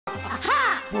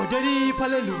Bodari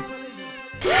falalu.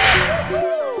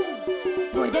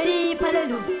 Bodari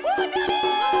falalu.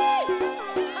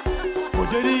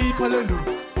 Bodari falalu.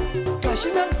 Gashi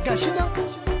nan, gashi nan,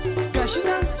 gashi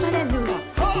nan. Falalu.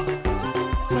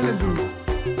 Falalu.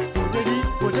 Bodari,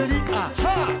 bodari,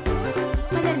 aha.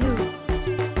 Falalu.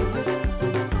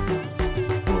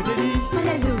 Bodari,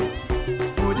 Falalu.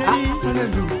 bodari,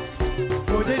 falalu.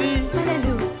 Bodari,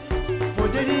 Falalu.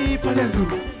 bodari, falalu.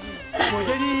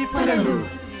 Bodari, falalu.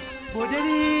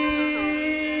 Bodari,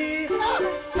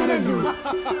 falalu.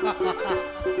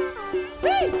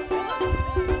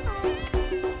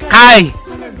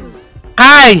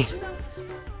 Kai!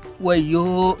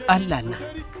 Wayo Allah na.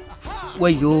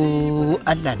 Wayo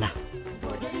Allah na.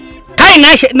 Kai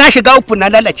na shiga uku na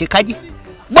lalace kaji.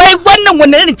 Wai wannan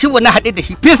wani irin ciwo na haɗe da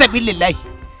shi fi sabilillahi.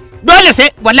 Dole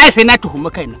sai wallahi sai na tuhumi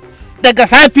kaina. Daga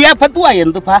safiya fa zuwa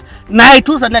yanzu fa na yi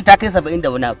tusa nan ta kai 70 da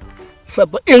wani abu.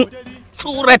 70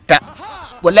 tsurarta.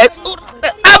 Wallahi tsurarta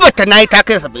abata na yi ta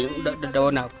kai 70 da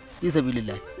wani abu. Fi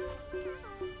sabilillahi.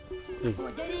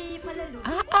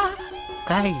 A'a.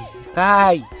 Kai.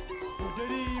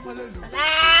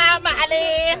 Salamu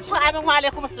alaikum. Amin wa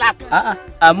alaikum salam. A'a,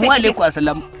 amu alaikum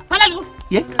assalam. Falalu.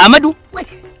 Ye, Amadu.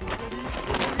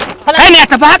 Kai ne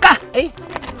tafi haka?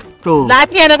 To.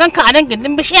 Lafiya na ganka a nan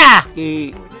gindin bishiya.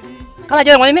 Kana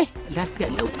jiran wani ne? Lafiya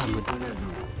lau Amadu.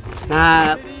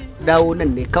 Na dawo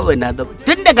nan ne kawai na zama.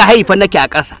 Tun daga haifa nake a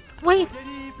ƙasa. Wai.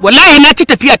 Wallahi na ci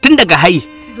tafiya tun daga hai.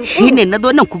 Shine na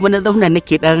zo nan kuma na zauna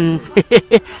nake dan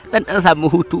samu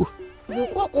hutu.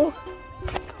 Zuƙoƙo.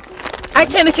 Ai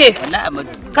ce nake. Wallahi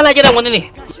Amadu. Kana jiran wani ne?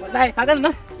 Wallahi ka gani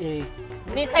nan?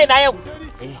 Ni kai na yau.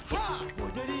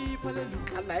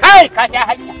 Kai ka sha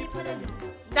hanya.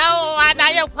 Dawowa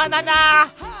na yau kwana na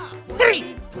 3.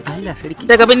 Allah sarki.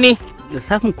 Daga binni.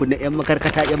 Lissafin ku na yan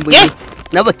makarkata yan binni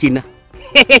na bakina.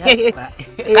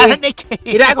 Ka san dai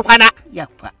idan aka kwana.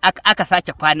 Yafa aka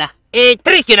sace kwana. 3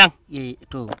 kenan.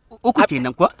 To uku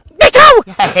kenan ko? Da kyau.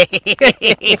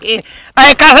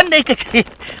 Ai ka san dai kace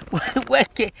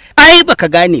wake. Ai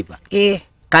baka gane ba.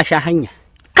 Ka sha hanya.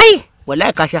 Kai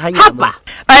wallahi ka sha hanya. Habba.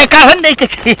 Ai ka san dai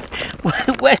kace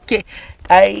wake.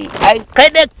 Ai kai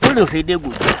dai kullum sai dai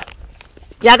gobe.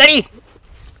 Ya gari.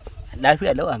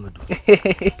 Lafiya lau Amadu.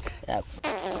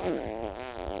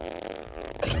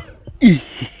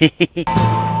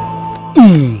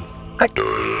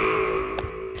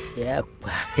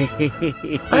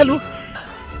 Alu.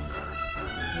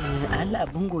 Allah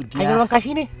abun godiya. Ai ruwan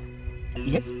kashi ne?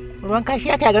 Ruwan kashi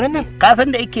aka yi garin nan? Ka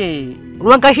san da yake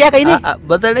ruwan kashi aka yi ne? A'a,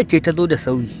 bazarar ce ta zo da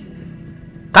sauyi.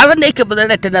 Ka san da yake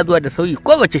bazarar tana zuwa da sauyi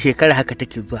kowace shekara haka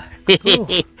take zuwa.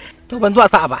 To ban zuwa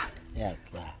sa'a ba.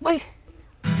 Wai.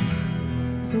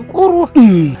 Zukuru.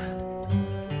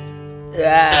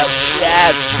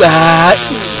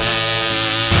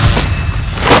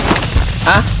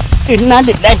 Inna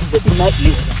lillahi wa inna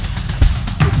ilaihi.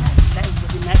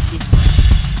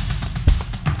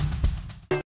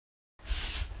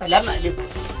 Salamu alaikum.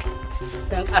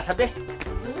 Dan Asabe.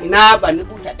 Ina ba ni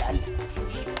buta da Allah.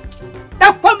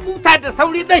 Dakon buta da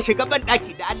sauri zan shiga ban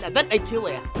daki da Allah zan dan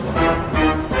kewaya.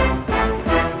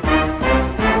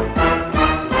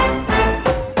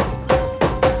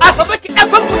 Asabe ki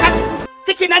dakon buta.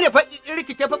 Ciki na ne fa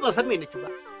rikice fa ban san me nake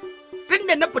ba.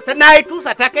 Tunda na fita na yi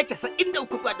tusa ta kai 93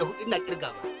 ba da 4 ina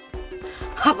kirga ba.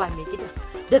 Haba mai gida.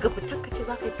 Daga fitar ka ce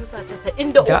za ka yi tusa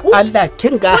 93? Da Allah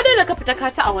kin ga. Ko dai daga fita ka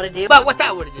ci awar da ba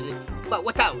wata awar da nake. Ba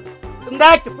wata awar. In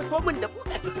za ki fito min da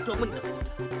buɗa ki fito min da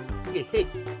buɗa.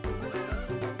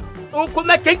 In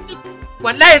kuma kin ki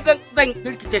wallahi zan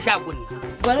kirkice shagun nan.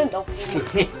 Bari ɗauko.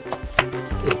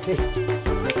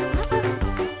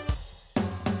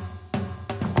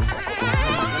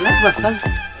 Na ba san.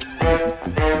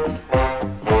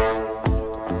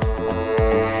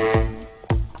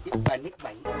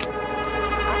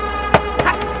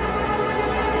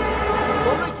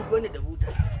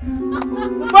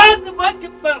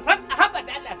 Ban san haba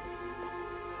da Allah.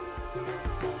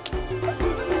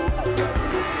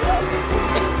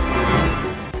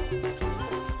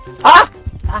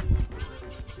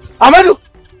 Amadu.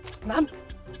 Na'am.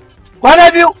 Kwana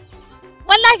biyu.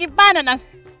 Wallahi bana nan.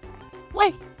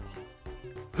 Wai.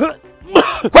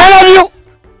 Kwana biyu.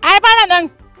 Ai bana nan.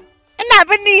 Ina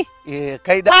binni.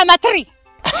 Kai da. Kwana 3.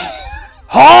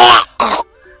 Ha!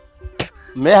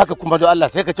 Me haka kuma don Allah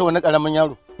sai ka ce wani karamin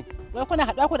yaro. Wai kuna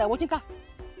haɗuwa ku da abokinka?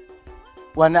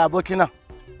 Wani abokina?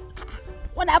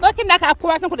 Wani abokin naka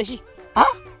kowa san ku da shi? Ha?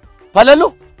 Falalu?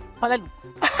 Falalu.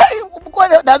 Ko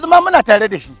da zama muna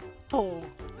tare da shi. To.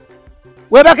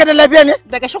 Wai baka da lafiya ne?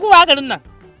 Daga shigowa garin nan.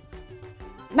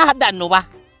 Na hadda annoba.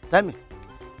 Ta me?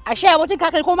 Ashe abokin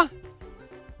ka kai koma?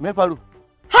 Me faru?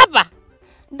 Haba.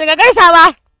 daga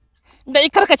gaisawa da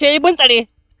ikarkace yi buntsare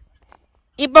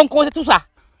iban ko ta tusa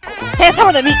ta yi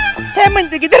sama da ni ta yi min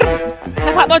digidir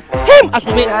na faɗo tim a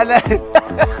sume.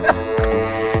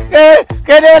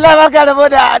 Kai dai lama ka rabo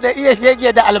da iya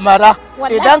shege da almara.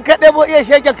 Idan ka ɗebo iya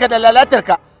shegen ka da lalatar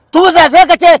ka tusa sai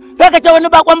ka ce wani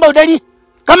bakon baudari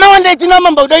kamar wanda ya ci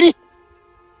naman baudari.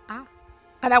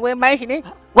 Kana goyon bayan shi ne?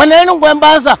 Wannan irin goyon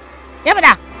bayansa. Ya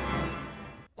bada.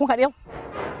 Kun haɗe yau?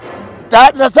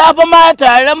 Da safe ma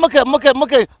tare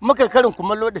muka karin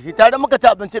kumallo da shi tare muka ci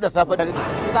abinci da safe da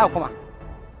za kuma.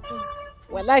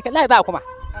 Wallahi za kuma.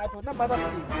 A to nan ba za su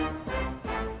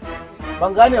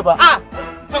ban gane ba.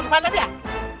 To ku fara lafiya.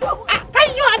 Kai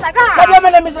yi wa daga. Ka je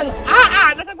mana misali.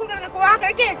 Da ka kungar ko haka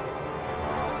yake.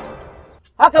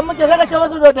 Haka muke saka ce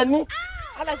wasu dodanni.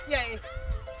 Allah kiyaye.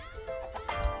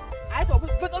 Ai to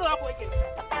fitsaro ko yake.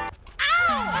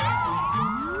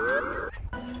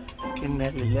 Inna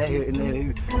lillahi wa inna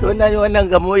ilaihi. To na yi wannan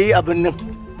gamoyi abin nan.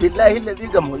 Billahi lazi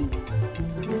gamoyi.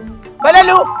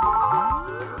 Balalu.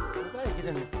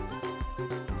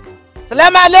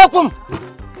 Salamu alaikum.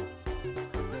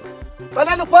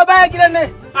 Balalu ko baya gidan ne?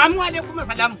 Amu alaikum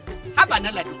salam. Haba na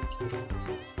ladi.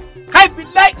 Kai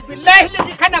billahi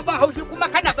lazi kana ban haushi kuma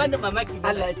kana bani mamaki.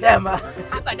 Allah ya taya ma.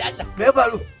 Haba da Allah. Me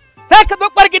faru? Sai ka zo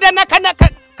kwar gidan na kana ka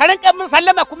rinka min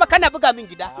sallama kuma kana buga min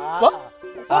gida.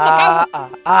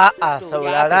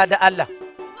 Saurara da Allah.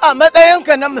 A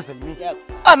matsayinka na musulmi,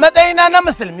 a matsayina na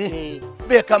musulmi,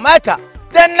 bai kamata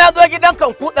dan na zo gidan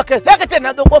kan kuɗa kai sai ka ce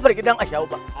na zo kofar gidan ashawu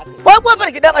ba. Ko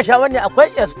kofar gidan ashawu ne akwai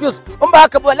excuse in ba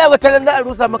haka ba wallahi wata ran za a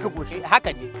rusa maka goshi.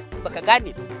 Haka ne baka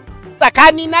gane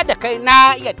tsakani na da kai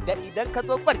na yadda idan ka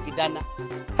zo kwar gidana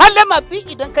sallama bi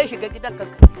idan kai shiga gidan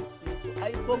kanka.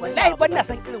 Wallahi ban na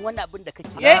san irin wannan abin da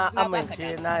kake. Na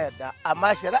amince na yarda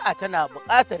amma shari'a tana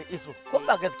buƙatar iso ko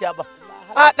ba gaskiya ba.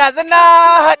 A ɗazu na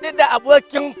haɗu da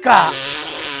abokinka.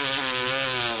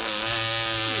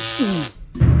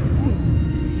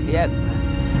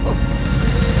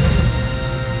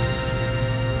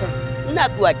 Ina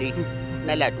zuwa dai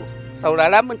na lado.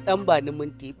 Saurara min ɗan ba ni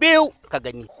minti biyu ka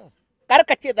gani. Kar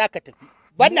ka ce za ka tafi.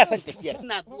 Ban na son tafiyar.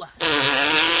 Ina zuwa.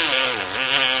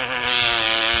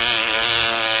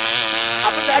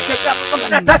 Abin da ake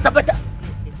magana ta tabbata.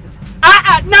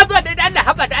 Na zo da Allah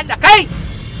haba da Allah kai.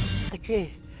 Ka ce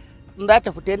in za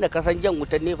ta fita yadda ka san jan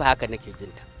wutar ne fa haka nake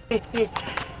jin ta.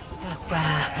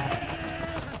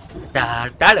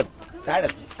 Tara.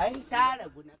 Ai tara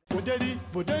guna. Bodari,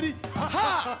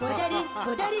 aha! Bodari,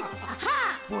 aha!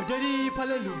 Bodari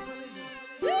falalu.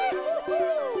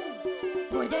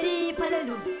 Bodari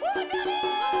falalu.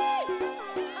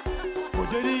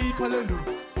 Bodari falalu.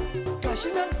 Gashi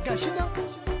nan.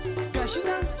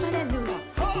 Falalu.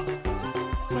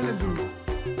 Falalu.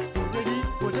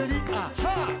 Bodari,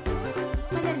 aha!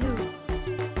 Falalu.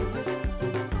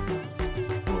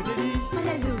 Bodari,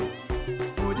 Falalu.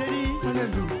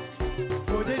 falalu.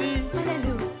 Bodari,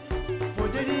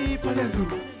 Falalu. falalu.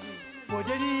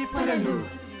 Bodari, falalu.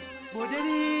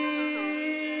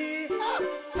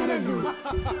 Falalu.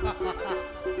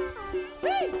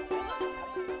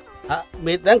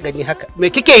 Me dan gani haka? Me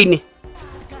kike yi ne?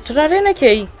 Turare nake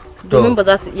yi domin ba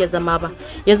za su iya zama ba.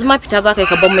 Yanzu ma fita za ka yi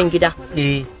ka bar min gida.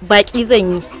 Baki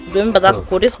zan yi domin ba za ka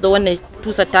kore su da wannan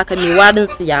tusar taka mai warin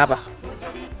tsiya ba.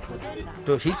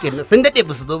 To shikenan sun dade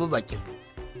ba su zo ba bakin.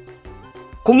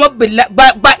 Kuma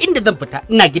ba inda zan fita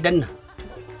ina gidan nan.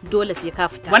 Dole sai ka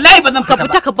fita. Wallahi ba zan fita ba. Ka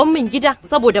fita ka bar min gida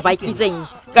saboda baki zan yi.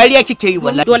 Ƙarya kike yi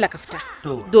wallahi. Dole ka fita.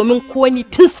 Domin ko ni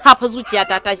tun safa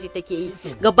zuciyata tashi take yi.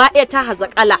 Gaba ɗaya ta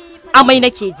hazakala amai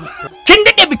nake ji. Kin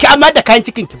dade biki amma da kayan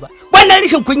cikin ki ba. Wannan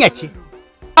rishin kunya ce.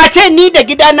 A ce ni da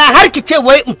gidana har ki ce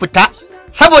wai in fita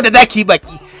saboda za ki yi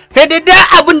baki. Sai dai da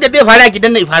abin da zai fara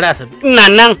gidan nan ya fara asabi. Ina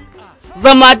nan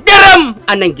zama daram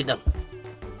a nan gidan.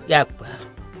 Ya ba.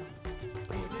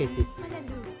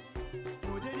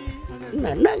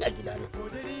 Ina nan a gidana.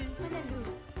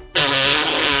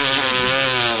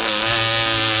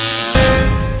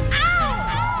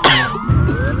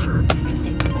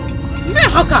 Me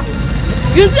haka?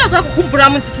 Yanzu ya za ka kumbura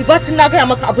min ciki ba tun na gaya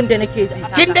maka abin da nake ji.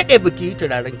 Kin dade biki yi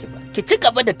turaren ki ba. Ki ci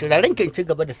gaba da turaren ki, ci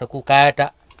gaba da sako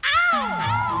kayata.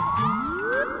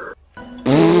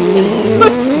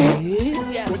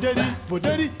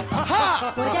 Bodari,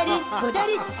 aha!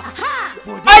 Bodari, aha!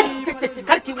 Ai,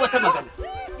 karki wata magana.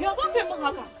 Ya za ka yi min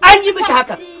haka? An yi miki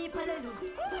haka.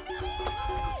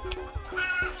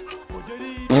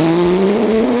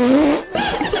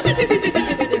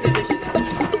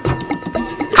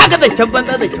 Haka zancen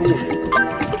banza da kiwo.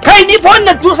 Kai ni fa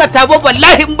wannan tusa ta bo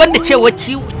wallahi in banda cewa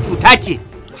cuta ce.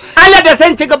 Allah da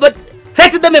san ci gaba sai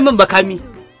ta zame min bakami.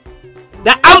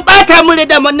 Da an bata mun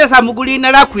da man na samu guri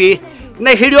na rakuye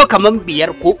na shiryo kaman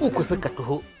 5 ko 3 suka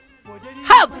taho.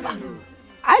 Haba,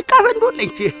 ai ka san dole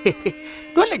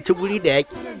ce guri da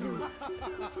yaki.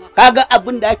 Kaga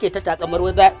abin da ake ta takamar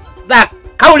wai za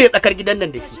kaure tsakar gidan nan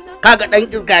da shi. Kaga dan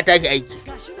iska ta shi aiki.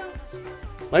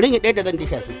 Bari ni ɗaya da zan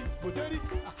disha shi.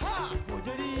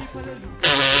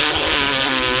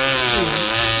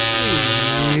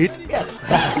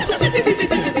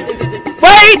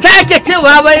 Bai ta ake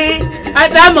cewa bai a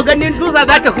za mu ganin dutsa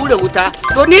za ta hura wuta,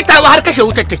 to ni tawa har kashe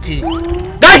wutar take.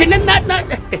 Gashi nan na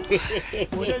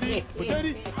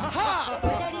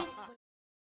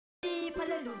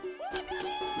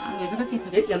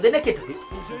yanzu nake tafi.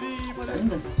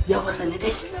 Ya wasa ne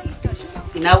dai.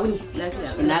 Ina wuni?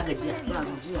 Ina gajiya?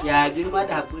 Ya girma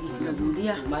da hakuri? Da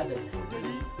godiya.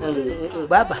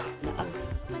 Baba,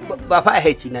 ba fa a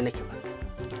haici na nake ba.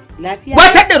 Lafiya?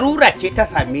 Wata darura ce ta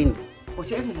same ni.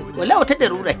 Wace irin darura? Wallahi wata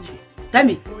darura ce. Ta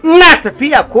me? Ina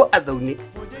tafiya ko a zaune.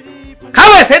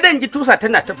 Kawai sai dan ji tusa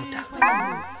tana ta fita.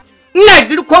 Ina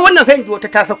girko wannan sai in ji wata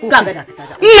ta sako.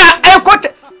 Ina aiko ta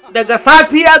daga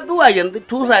safiya zuwa yanzu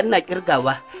tusa ina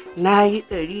kirgawa. Na yi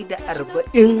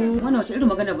 140. Wannan wace irin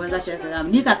magana ban za ta yi?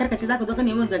 Ni kakarka ce zaka zo ka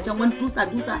nemi zancen wani tusa.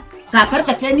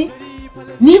 Kakarka ce ni?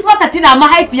 Ni fa ka tuna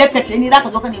mahaifiyarka ce ni zaka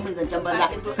zo ka nemi zancen banza.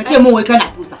 Ka ce min wai kana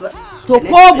tusa. To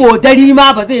ko bodari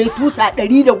ma ba zai yi tusa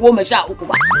 113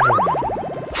 ba.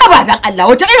 Haba dan Allah,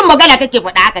 wace irin magana kake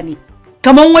faɗa haka ne?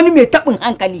 Kaman wani mai taɓin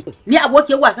hankali. Ni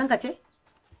abokiyar wasan ka ce?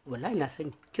 Wallahi na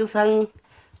sani. Kin san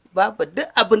babu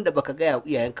duk abin da baka gaya wa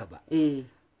iyayenka ba.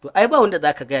 To ai ba wanda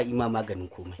zaka gaya ima maganin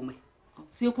komai.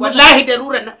 Wallahi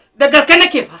darura na da gaske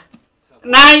nake fa.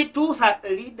 Na yi tusa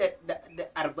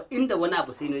 140 da wani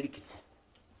abu sai na rikici.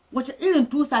 Wace irin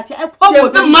tusa ce? Ai ko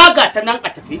yanzu ma ga ta nan a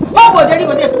tafi. Ko bodari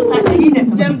ba zai tusa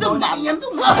 100. Yanzu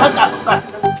ma haka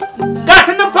ga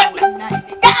ta nan fa.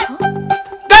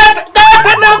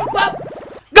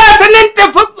 Ga ta nan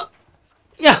tafi.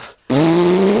 Ya.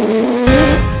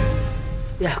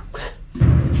 Ya.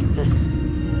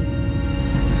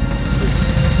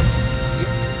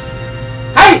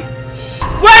 Hai!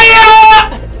 Waya!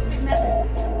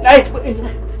 Lai.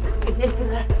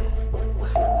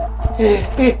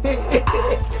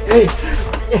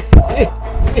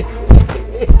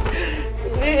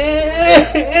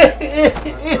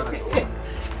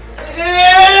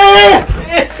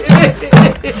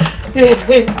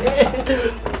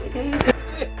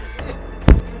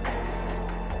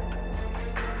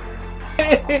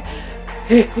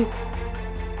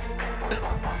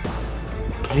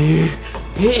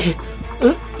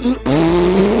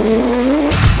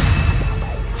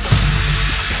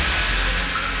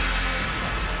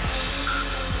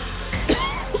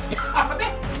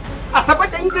 Asabe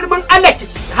dan girman Allah ki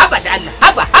haba da Allah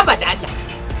haba da Allah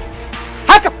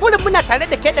haka kullum muna tare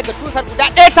da ke daga tusar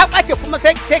guda ɗaya ta ɓace kuma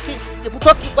sai ki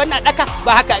fito ki wannan daka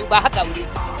ba haka wuri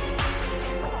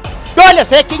dole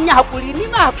sai kin yi hakuri ni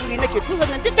ma hakuri nake tusar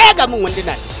nan duk ta ga min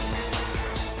wanduna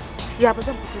Ya ba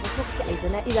zan fito ba so kake ai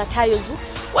zana'iza ta yanzu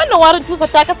wannan warin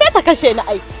tusar ta ka sai ta kashe ni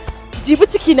ai jibi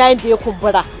ciki na yanda ya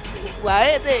kumbura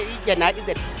waye zai yi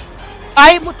jana'izar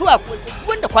ai mutuwa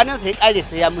wanda kwanan sai kare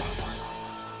sai ya mutu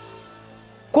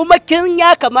kuma kin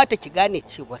ya kamata ki gane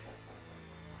cewa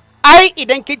ai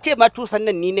idan kin ce ma tusan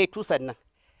nan ni ne tusan nan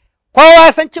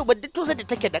kowa san cewa duk tusan da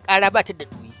take da ƙara ba ta da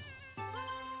duyi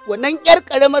wannan yar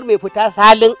karamar mai fita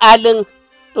salin alin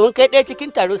don kai ɗaya cikin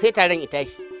taro sai taron ita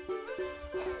shi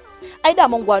ai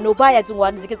da man gwano baya jin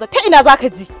wani jikinsa ta ina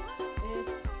zaka ji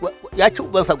ya ci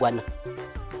ubansa gwanan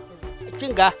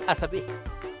kin ga Asabe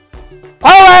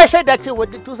kowa ya shaida cewa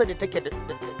duk tusan da take da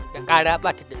ƙara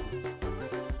ba ta da duyi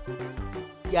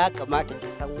ya kamata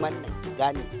ki san wannan ki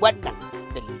gane wannan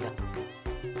dalilan.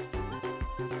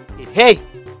 Hey,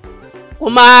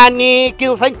 kuma ni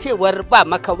kin san cewar ba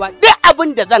makawa duk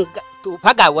abin da zan to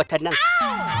faga wata nan.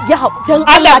 Ya dan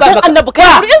Allah dan Annabi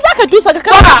kai in zaka dusa ga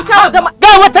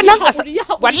ga wata nan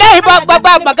wallahi ba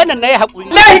maganar na yi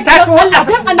hakuri. Wallahi ta to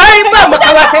ai ba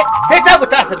makawa sai ta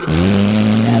fita Asabe.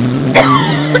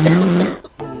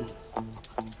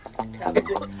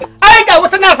 Ai ga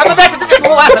wata nan Asabe za ta dade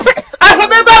kowa Asabe.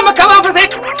 Asabe ba makawa ba sai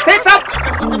ta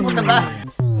mutu ba.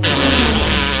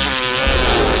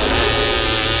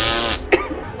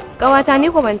 Ƙawata ni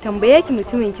ko ban tambaye ki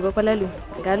mutumin ki ba Falalu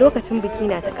ga lokacin biki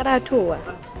na ta karatowa.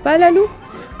 Falalu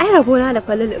ai rabona da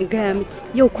Falalu in gaya miki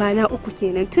yau kwana 3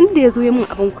 kenan tun da yazo ya min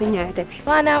abin kunya ya tafi.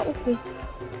 Kwana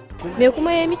 3. Me kuma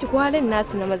ya miki ko halin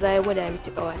nasu na maza ya gwada miki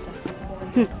ƙawata.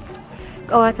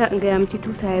 Ƙawata in gaya miki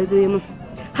tusa ya zo ya min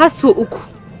har so 3.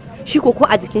 Shi ko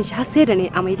a jikin shi har sai da ne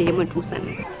amai da yamin tusan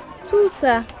ne.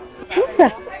 Tusa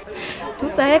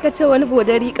ya ka ce wani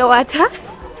bodari ƙawata?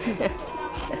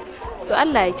 To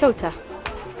Allah ya kyauta.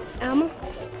 Amma.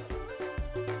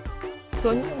 To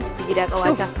ni tafi gida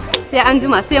kawata. Sai an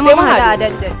jima sai mun hada a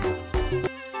dandali.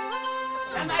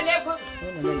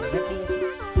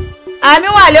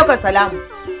 Amin wa alaikum salam.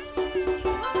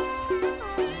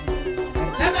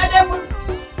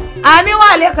 Amin wa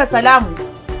alaikum salam.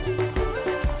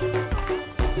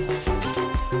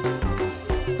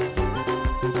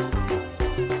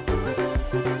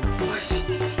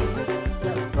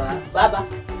 Baba.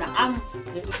 Na'am.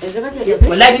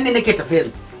 Wallahi ne nake tafiya.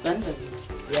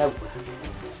 Yawa.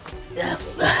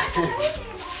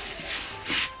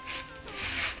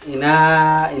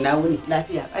 Ina wuni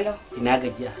Lafiya kalau. ina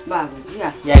gajiya Ba gajiya.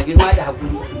 ya girma da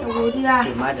hakuri Godiya.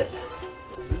 to madalla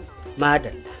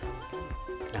madalla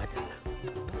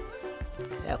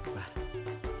yawa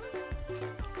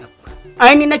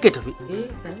ai ni nake tafi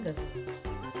Sanda.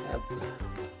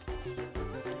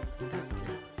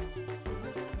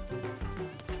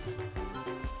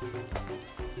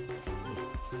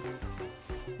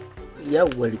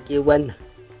 yawwa rike wannan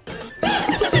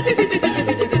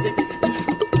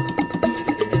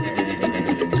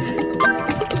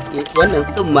wannan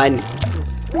tsumma ne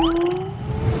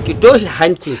ki toshe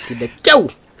hancinki da kyau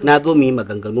na zo mu yi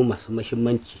maganganu masu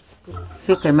muhimmanci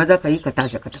Sai kai maza ka yi ka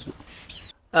tashi ka tafi.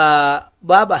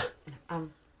 baba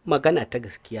magana ta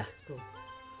gaskiya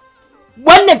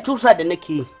wannan tusa da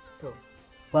nake yi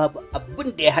babu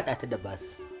abin da ya hada ta da basu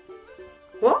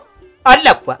Ko?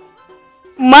 Allah kuwa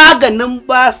maganin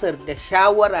basir da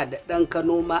shawara da ɗan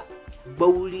Kano ma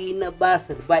bauri na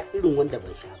basir ba irin wanda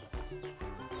ban sha ba.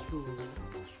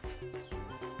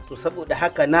 To saboda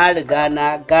haka na riga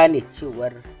na gane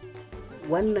cewar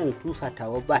wannan tusa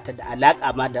tawa ba ta da alaƙa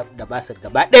ma da basir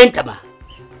gaba ɗayanta ma.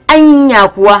 Anya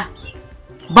kuwa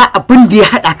ba abin da ya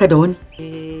haɗa ka da wani.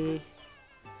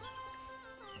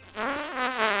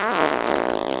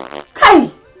 Kai!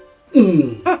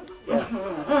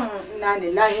 Ina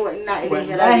lillahi wa ina ilaihi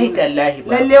Wallahi raji'un. tallahi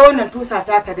baba. Lalle wannan tusa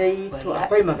ta ka dai to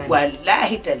akwai magana.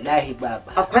 Wallahi tallahi baba.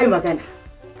 Akwai magana.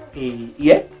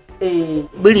 Ye? Eh,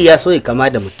 Biri ya so ya kama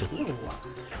da mutum.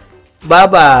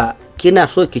 Baba kina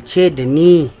so ki ce da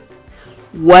ni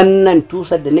wannan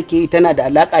tusar da nake yi tana da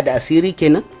alaka da asiri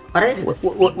kenan? ƙwarai da gaske.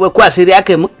 Wai ko asiri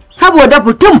aka yi mu? Saboda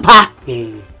mutum fa,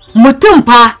 mutum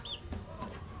fa.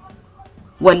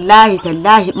 Wallahi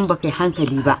tallahi in baka yi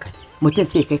hankali ba, mutum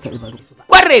sai kai ka ibaru.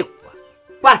 Kwarai kuwa.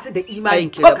 Ba su da imani Ai,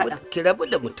 ko kaɗan. ki rabu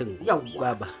da mutum Yawwa.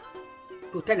 baba.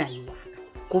 To tana yi wa.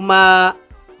 Kuma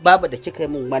baba da kika yi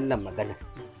min wannan magana.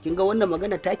 Kin ga wannan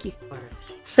magana taki?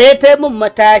 Sai ta yi min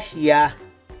matashiya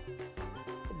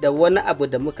da wani abu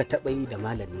da muka taɓa yi da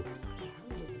malami.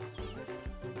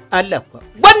 Allah kuwa.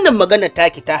 Wannan magana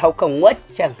taki ta hau kan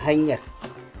waccan hanyar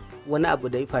wani abu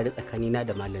da ya faru tsakanina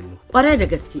da malami. Ƙwarai da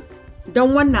gaske,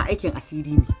 don wannan aikin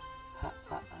asiri ne.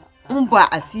 In ba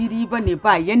asiri ba ne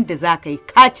ba yanda za ka yi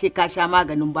kace ka sha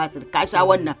maganin basir ka sha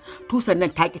wannan tusan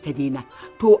nan ta ki ta daina.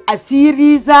 To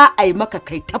asiri za a yi maka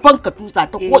kai ta fanka tusa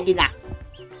ta ko'ina.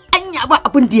 Anya ba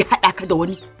abin da ya haɗa ka da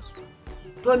wani.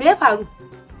 To me ya faru?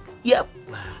 Ya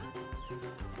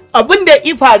abin da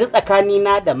ya faru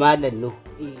tsakanina da malam Nuhu.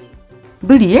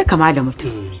 Biri ya kama da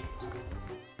mutum.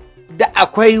 Da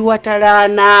akwai wata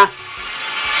rana.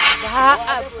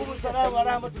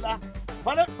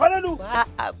 Falalu.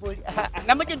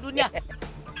 Namijin duniya.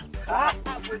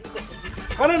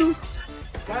 Falalu.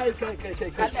 Kai.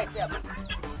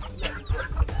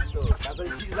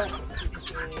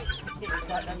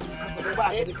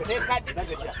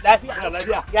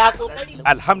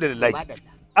 Alhamdulillah.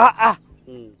 A'a.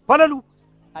 Falalu.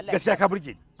 Gaskiya ka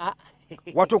burge ni.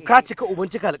 Wato ka cika uban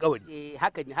cika alƙawari.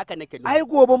 Haka nake. Ai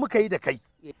gobe muka yi da kai.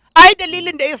 Ai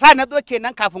dalilin da yasa na zo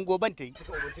kenan kafin goben ta yi.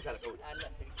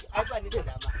 Ai ba ni da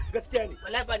dama. Gaskiya ne.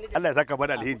 Wallahi ba ni da. Allah ya saka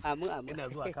mana alheri. Amin. Ina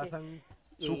zuwa ka san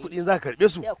su kuɗin za ka karɓe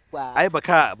su. Ai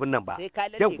baka abin nan ba.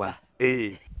 Yawwa.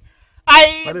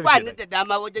 Ai ba ni da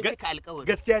dama wajen cika alƙawari.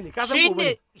 Gaskiya ne ka san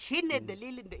gobe. Shine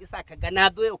dalilin da isa ka ga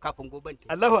na zo yau kafin goben ta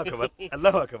yi. Allahu akbar.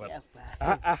 Allahu akbar.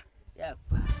 A'a.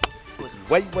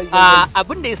 Wai.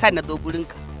 Abin da yasa na zo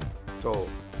gurinka. To.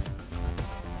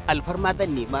 Alfarma zan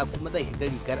nema kuma zan shiga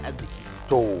rigar arziki.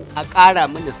 To. A ƙara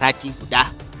mini sati guda.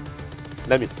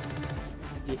 Lami.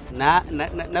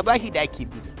 Na bashi da ake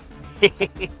bi.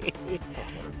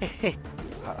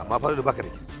 Amma Falalu baka da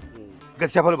kirki.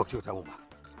 Gaskiya Falalu baka kyauta mun ba.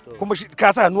 Kuma shi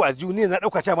ka sa hannu a jiyu ne na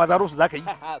dauka cewa ma zaro su zaka yi.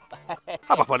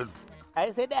 Haba Falalu.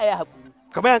 Ai sai da ya haƙuri.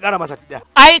 Kamar yan ƙara masa ɗaya.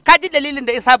 Ai ka ji dalilin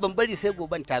da isa ban bari sai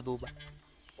goben ta zo ba.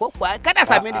 Ko kuwa kada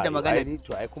same ni da magana.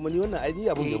 To ai kuma ni wannan ai ni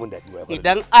abun da mun daɗi ba.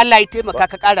 Idan Allah ya taimaka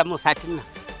ka ƙara min satin nan.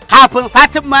 Kafin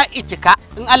satin ma i cika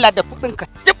in Allah da kuɗin ka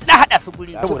duk na haɗa su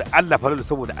guri. Saboda Allah Falalu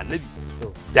saboda Annabi.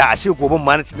 da ashe goben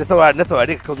ma na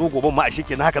saurare ka zo goben ma ashe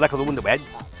kenan haka zaka zo mun da bayani.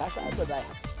 Ka san ai ba za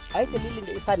ai dalilin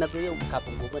da isa na zo yau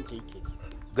kafin goben ta yake.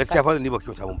 Gaskiya fa ni ba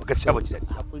kyauta mun ba gaskiya ban ji daɗi.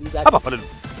 Hakuri za haba falalu.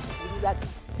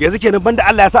 Yanzu kenan banda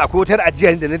Allah ya sa akwai wata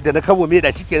ajiya da na kawo me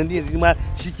da shikenan ni yanzu ma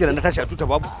shikenan na tashi a tuta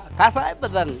babu. Ka san ai ba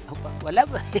zan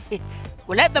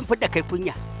wala dan fidda kai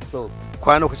kunya. To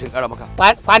kwana lokacin kara maka.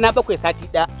 Kwana 7 sati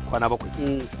da. Kwana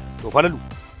 7. To falalu.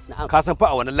 Ka san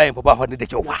fa a wannan layin fa ba fa ni da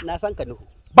kyau fa. Na san ka Nuhu.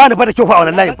 Ba ni fa da kyau fa a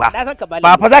wannan layin fa.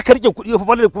 Ba fa za ka rike kuɗi fa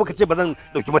falalu kuma ka ce ba zan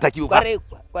dauki mataki ba.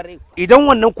 Kware. Idan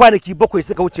wannan kwanaki 7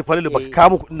 suka wuce falalu baka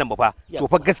kawo kuɗin nan ba fa to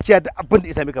fa gaskiya da abin da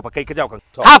isa mika fa kai ka jawo kan.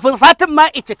 Kafin satin ma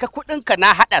ice ka kuɗin ka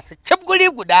na hada su cif guri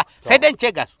guda sai dan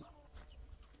ce ga su.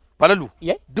 Falalu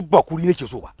duk ba kuri nake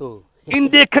so ba. In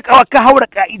dai ka haura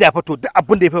ka'ida fa to duk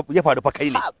abin da ya faru fa kai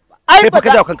ne. Kai fa ka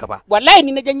jawo kanka fa. Wallahi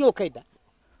ni na janyo kai da.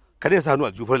 Ka dai sa hannu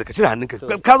aljihu falalu ka cire hannunka.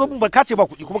 Ka zo ba ka ce ba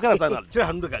kuɗi kuma kana sa hannu cire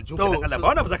hannu daga aljihu ka dan Allah ba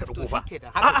wannan ba za ka dauko fa.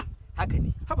 A'a haka ne.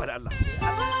 Haba da Allah.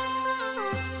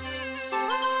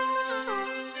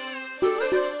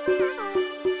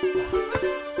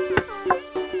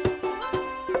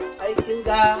 Aikin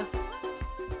ga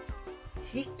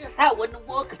shi isa wani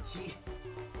lokaci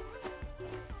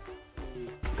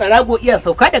karago iya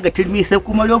sauka daga turmi sai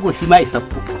kuma rogo shi ma isa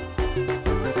ku.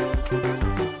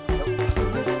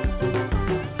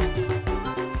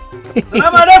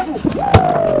 Salamu alaikum.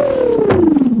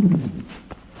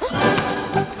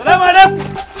 Salamu alaikum.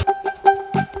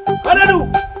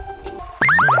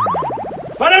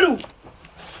 Falalu.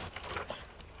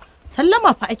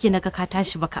 Sallama fa ake naga ka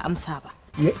tashi baka amsa ba.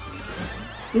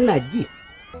 Ina ji.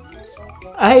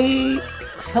 Ai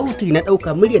sauti na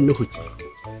ɗauka muryar Nuhu ce.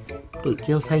 To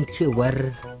kin san cewar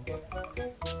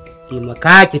ki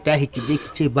maka ki tashi ki je ki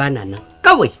ce bana nan.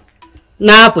 Kawai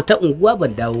na fita unguwa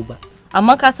ban dawo ba.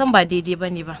 Amma ka san ba daidai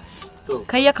bane ba.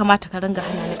 Kai ya kamata ka ringa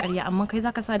hana ni ƙarya amma kai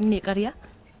zaka sa ni ne ƙarya?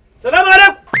 Salamu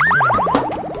alaikum.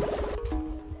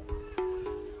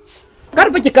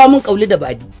 Karfa ki kawo mun kauli da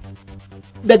badi.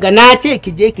 Daga na ce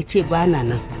ki je ki ce bana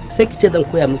nan sai ki ce zan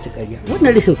koya miki ƙarya.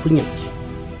 Wannan rashin kunya ce.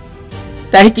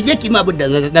 Tashi ki je ki ma abin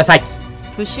da na saki.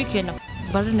 To shikenan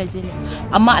bari na je ne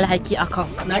amma alhaki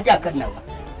akan. Na ji akan nawa.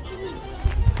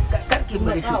 Karki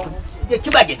mu rashin kunya. Je ki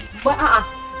ba gani. Ba a'a.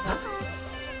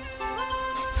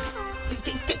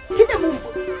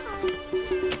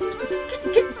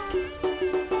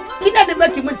 Kina da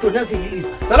baki min tonan sirri.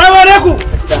 Salamu alaikum.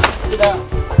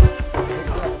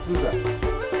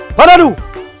 Falalu.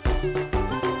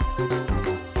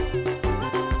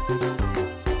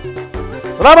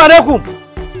 Salamu alaikum.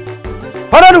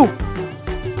 Falalu.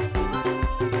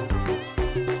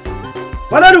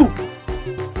 Falalu.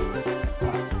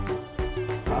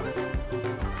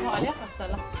 Wa alaikum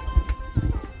salam.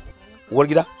 Uwar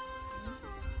gida.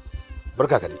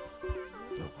 Barka ka dai.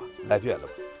 Lafiya lau.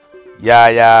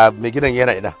 Yaya mai gidan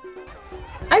yana ina?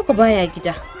 Ai ku baya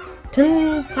gida.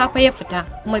 Tun safe ya fita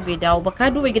kuma bai dawo ba.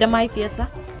 Ka duba gidan mahaifiyarsa?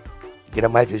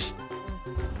 Gidan mahaifiyar shi?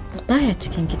 Baya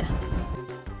cikin gida.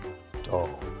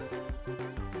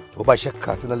 To ba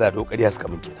shakka suna lado ƙarya suka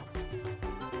min kenan.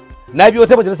 Na biyo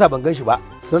ta majalisa ban gan shi ba.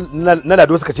 Na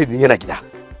lado suka ce yana gida.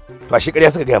 To ashe ƙarya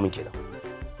suka gaya min kenan.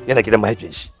 Yana gidan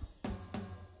mahaifiyar shi.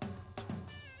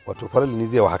 Wato Falalu ni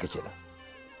zai wa haka kenan.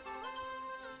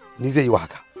 Ni zai yi wa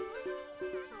haka.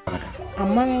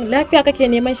 Amma lafiya kake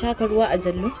neman shaka ruwa a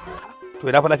jallo? To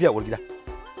ina fa lafiya uwar gida?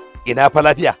 Ina fa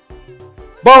lafiya?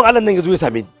 Bawon Allah nan ya zo ya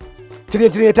same ni.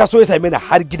 Tire ya taso ya same ni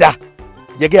har gida.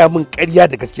 Ya gaya min ƙarya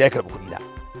da gaskiya ya karɓi kuɗi na.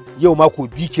 Yau mako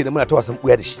biyu kenan muna ta wasan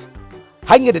ɓuya da shi.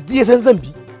 Hanyar da duk ya san zan bi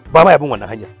ba ma yabin wannan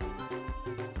hanyar.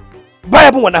 Ba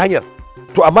yabin wannan hanyar.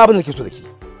 To amma abin da nake so da ke.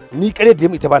 Ni ƙarya da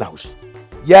ya ita bana haushi.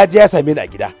 Ya je ya same ni a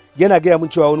gida. Yana gaya min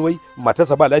cewa wani wai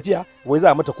matarsa ba lafiya, wai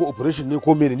za a mata ko operation ne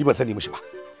ko mene ni ban sani mishi ba.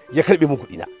 Ya karbe min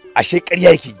kuɗi na. Ashe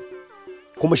ƙarya yake yi.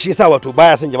 Kuma shi yasa wato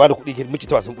baya son ya bada kuɗi ke miki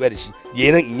ta wasan ɓuya da shi.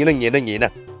 Yayi nan in yi nan yayi nan yayi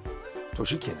nan. To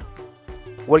shikenan.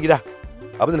 Uwar gida,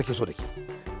 abin da nake so da ke.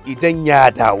 Idan ya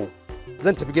dawo,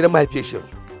 zan tafi gidan mahaifiyar shi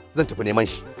yanzu. Zan tafi neman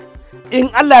shi. In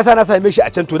Allah ya sa na same shi a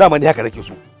can to dama ni haka nake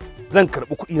so. Zan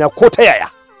karɓi kuɗi na ko ta yaya.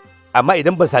 Amma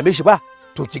idan ban same shi ba,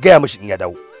 to ki gaya mishi in ya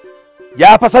dawo.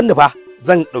 Ya fa san ni fa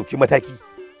zan ɗauki mataki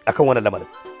akan wannan lamarin.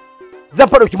 Zan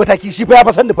fa ɗauki mataki shi fa ya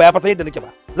fa san ni fa ya fa san yadda nake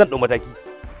ba. Zan ɗau mataki.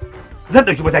 Zan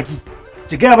ɗauki mataki.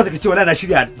 Ki gaya masa ki ce wala na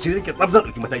shirya ki tsaf zan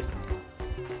ɗauki mataki.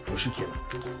 To shikenan.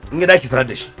 In ya daki sanar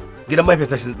da shi. Gidan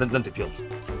mahaifiyarta shi zan tafi yanzu.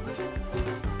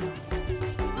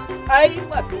 Ai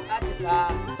wato Atika.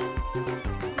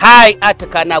 Kai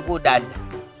Atika na gode Allah.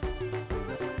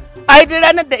 Ai duk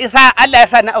ranar da isa Allah ya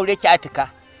sa na aure ki Atika.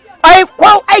 Ai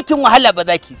ko aikin wahala ba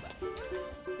za ki ba.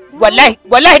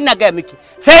 Wallahi ina ga miki.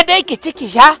 Sai dai ki ci ki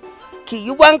sha, ki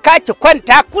yi wanka ki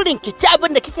kwanta kurin ki ci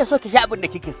abin da kike so ki sha abin da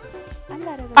kike so.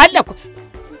 Allah ku.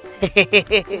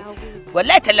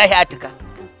 Wallahi tallahi Atika.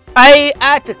 Ai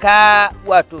Atika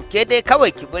wato ke dai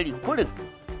kawai ki bari kurin.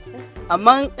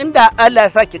 Amma inda Allah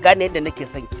ya sa ki gane yadda nake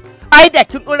son ki. Ai da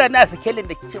kin dora na sikelin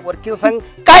da cewar kin san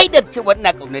kaidar cewar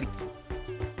ina kaunar ki.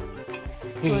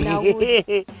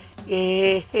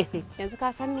 Yanzu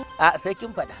ka san me? A sai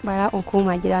kin faɗa. Bara in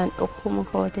koma gida in ɗauko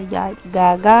maka wata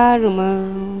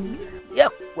gagarumin.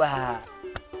 Yawa.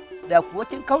 Da kuwa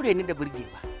kin kaure ni da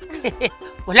burgewa.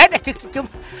 Wala da kin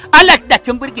Allah da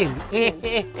kin burge ni.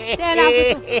 Sai na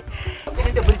fito.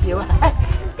 Da burgewa.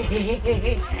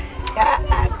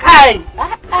 Kai.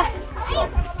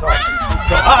 To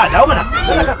dawo mana.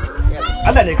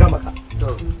 Allah ne kama ka.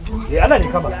 Allah ne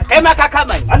kama. Kai ma ka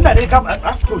kama ni. Allah ne kama.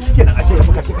 To shikenan ashe ya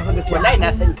muka ce ka san gaskiya. Wallahi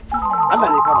na sani. Allah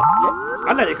ne kama.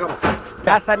 Allah ne kama.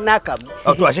 Na san na kamu.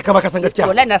 To ashe ka ma ka san gaskiya.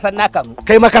 Wallahi na san na kamu.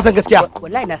 Kai ma ka san gaskiya.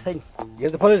 Wallahi na sani.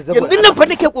 Yanzu fa yanzu nan fa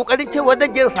nake kokarin cewa zan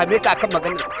je same ka akan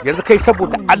maganar. Yanzu kai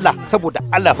saboda Allah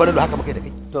fa haka muke da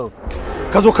kai. To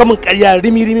ka zo ka min ƙarya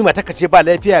rimi mata ka ce ba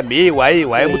lafiya meye waye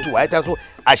mutu waye taso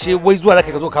ashe wai zuwa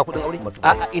zaka ka zo ka kudin aure.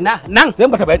 A ina nan sai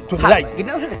mata bayani to da zai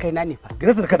gidansu da kaina ne fa.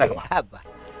 gidansu da kada gaba.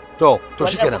 To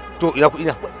shikenan. To ina kudi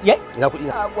na? Ina kudi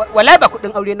na? Wallahi ba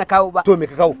kudin aure na kawo ba. To me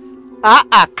ka kawo?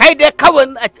 A'a kai dai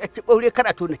kawai a ci aure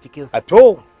kana tona cikin sa.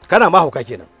 To kana ma hauka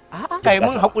kenan. A'a kai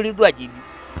mun hakuri zuwa jibi.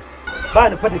 Ba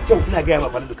ni fa da kyau ina ga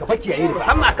ma fa ka fa kiyaye ni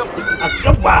fa. Amma akan kudi.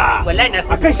 Yabba. Wallahi na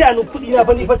sani. Akan sha'anin kudi na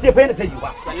bani fa sai fa yana tayi ba.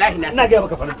 Wallahi na ina ga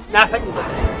maka fa. Na sani ba.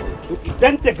 To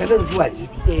idan daga nan zuwa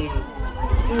jibi.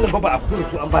 In ba a fito da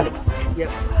su an bani ba.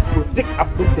 To duk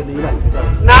abin da na yi ma ka jawo.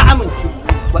 Na amince.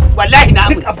 Wallahi na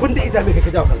amince. Duk abin da isa mai ka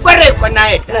jawo. Bare ko na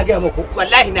yi. Ina ga maka.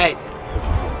 Wallahi na yi.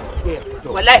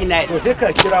 Wallahi na yi. To sai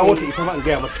ka kirawo ta ita ma in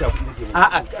ga maka ta kudi.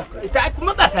 A'a ita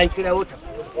kuma ba san kirawo ta.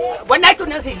 Wannan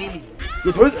tunan sai lili. Ya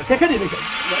to kai kade ne.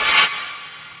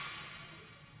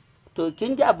 To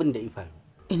kin ji abin da ya faru.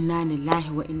 Inna lillahi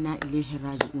wa inna ilaihi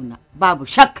raji'una. Babu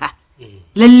shakka.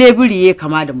 Lalle biri ya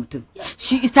kama da mutum.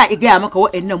 Shi isa i gaya maka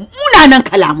wa'annan munanan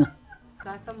kalamu.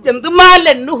 Yanzu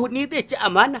Malam Nuhu ni zai ci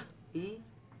amana.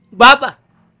 Baba,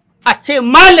 a ce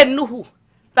Malam Nuhu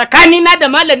tsakanina da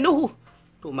Malam Nuhu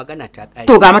to magana ta ƙare.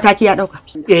 To ga mataki ya dauka.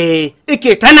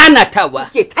 Ike tananatawa.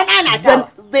 Ike tananatawa.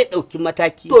 Zai dauki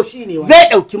mataki. To shine wannan. Zai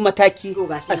dauki mataki. To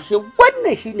gashi. Ashe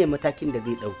wannan shine matakin da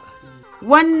zai dauka.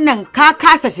 Wannan ka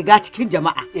kasa shiga cikin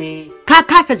jama'a. Ka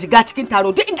kasa shiga cikin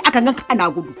taro duk inda aka ganka ana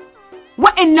gudu.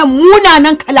 Wa'annan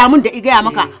munanan kalamun da i gaya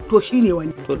maka to shine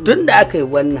wani. To tunda aka yi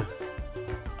wannan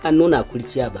an nuna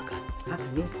kurciya baka. Haka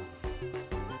ne.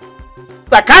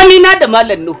 Tsakanina da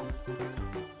Malam Nuhu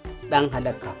dan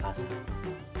halakka fasa.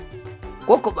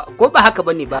 Ko ba haka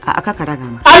bane ba? A aka raga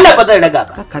masa. Allah ba zan raga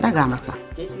ba. Ka raga masa.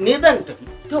 Ni zan tafi.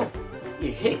 To.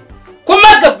 Kuma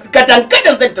ga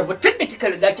dangadan zan tafi tun da kika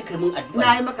riga kika min addu'a.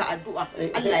 Na yi maka addu'a.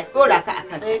 Allah ya dora ka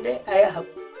akan. Sai dai ayi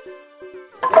hakuri.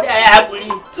 Sai dai ayi hakuri.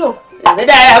 To. Sai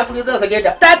dai ayi hakuri zan sake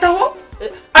da. Ta taho?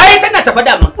 Ai tana tafa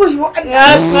da man. Uy wa Allah.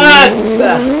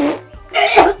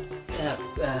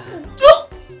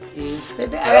 Sai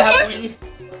dai ayi hakuri.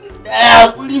 Ayi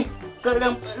hakuri.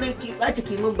 Karan ranki ba ta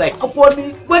kimin baki.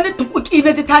 Akwai wani tukuki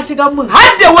na ji ta shiga min.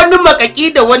 Har da wani makaki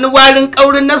da wani warin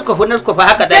kaurin naskwafa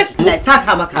haka daki. Allah ya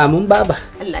saka maka. Amin baba.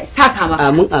 Allah ya saka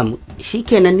maka. Amin.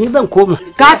 Shikenan ni zan koma.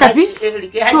 Ka tafi?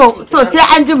 To sai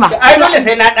an jima. Ai dole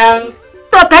sai na dan.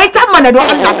 To kai can mana don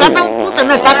Allah ka san kutsan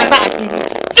nan ta ka a fili.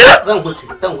 Zan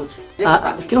huce.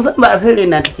 A'a kin san ba asiri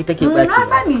na take baci. Na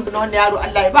sani wannan yaro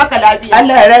Allah ya baka lafiya.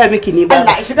 Allah ya raya miki ni ba.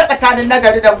 Allah ya shiga tsakanin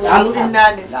nagari da mu.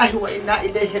 Inna lillahi wa inna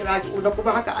ilaihi raji'un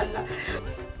kuma haka Allah.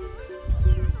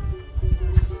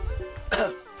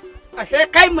 Ashe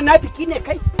kai munafiki ne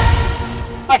kai.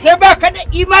 Ashe ba ka da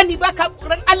imani ba ka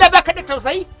ƙuran Allah ba ka da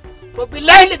tausayi. To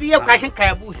billahi ladi yau kashin ka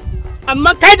ya bushe.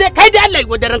 Amma kai da Allah ya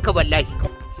godaran ka wallahi.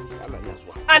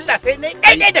 Allah sai ne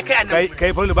daidai da kai anan.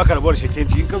 Kai fa baka rabuwar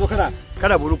shekenci in ka zo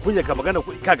kana burin kunya ka magana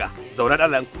kuɗi kaga zauna da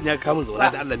Allah kunya ka mun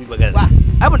zauna da Allah mi magana.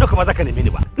 Ai ban dauka ba za ka neme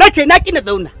ni ba. Nace na kina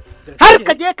zauna. Har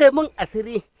ka je kai mun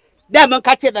asiri. Daman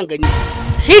ka ce zan gani.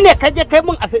 Shine ka je kai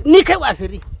mun asiri ni kai wa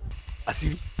asiri.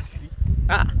 Asiri.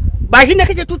 A'a ba shine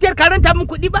kaje tutiyar karanta mun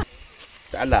kuɗi ba.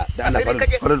 Da Allah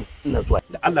faralu ina zuwa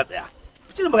da Allah tsaya.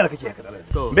 Fice magana kake haka da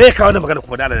Allah. Me ya kawo wannan magana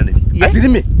kuma da Allah na nabi?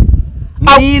 Asiri me?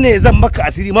 Ni ne zan maka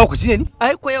asiri ma ku ci ne ni?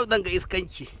 Ai ko yau zan ga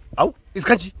iskanci. Au,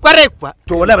 iskanci? Kwarai kuwa.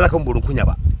 To wallahi ba za ka mun borin kunya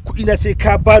ba. Kuɗi na sai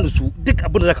ka bani su duk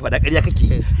abin da zaka faɗa ƙarya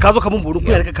kake. Ka zo ka mun borin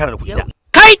kunya da ka kana da kuɗi na.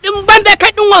 Kai din banda kai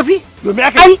din wafi. Yo me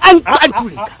aka an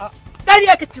ture ka.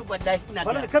 Ƙarya kace wallahi ina.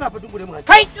 Wallahi kana fa dungure mun.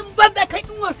 Kai din banda kai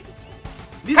din wafi.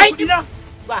 Ni da kuɗi na?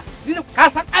 Ba, ni ka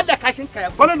san Allah kashin ka ya.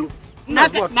 Falalu, Na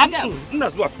ga ina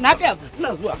zuwa na ga ina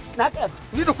zuwa na ga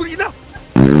ni da kuɗi na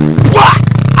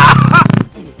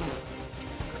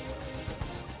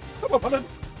Kaba falan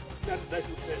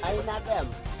ai na ga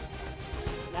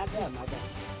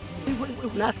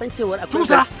na san cewar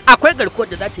Tusa! akwai garkuwar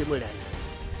da za ta yi min rana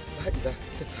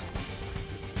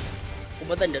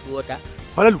kuma zan daɗo wata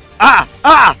Falalu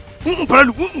a'a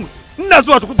Falalu ina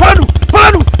zuwa tuku Falalu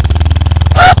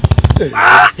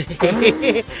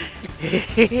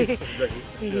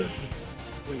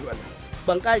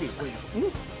ban kare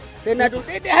sai na don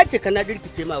daidai har ka na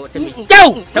dirkice ma wata mai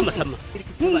kyau ta musamman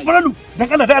Falalu dan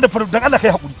Allah Falalu dan Allah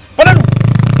kai hakuri Falalu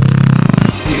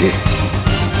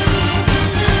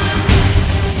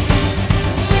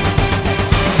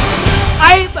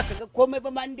ai baka ga komai ba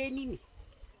ma dai ni ne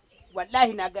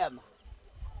wallahi na gaya ma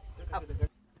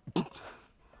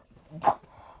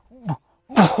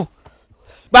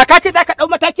ba ka ce za ka ɗau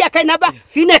mataki a kaina ba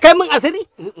shi ne kai min asiri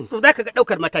to za ka ga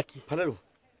ɗaukar mataki Falalu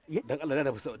dan Allah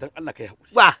dan Allah kai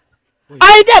hakuri ba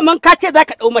ai da man ka ce za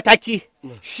ka ɗau mataki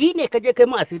shi ne ka je kai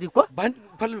min asiri ko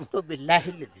Falalu to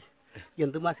billahi ladi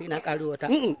yanzu ma sai na ƙaro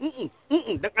wata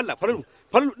dan Allah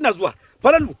Falalu ina zuwa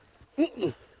Falalu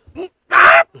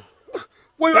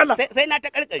wayo Allah sai na ta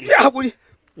karkare ya hakuri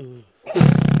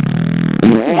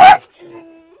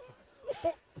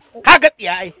ka ga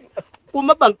tsiya ai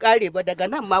kuma ban kare ba daga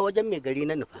nan ma wajen mai gari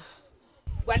na nufa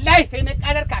wallahi sai na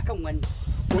karar kakan wani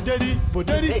Bodari,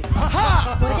 bodari,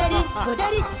 aha!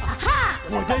 Bodari, aha!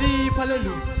 bodari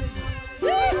Falalu.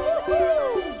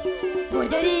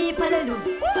 Bodari Falalu.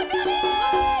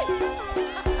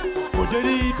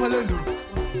 Bodari Falalu.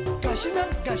 Gashi nan,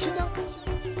 gashi nan,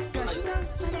 gashi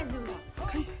nan.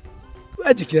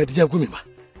 a jiki na ya gume ma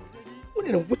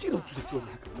wani nan wuce da wuce da ciwon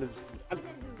haka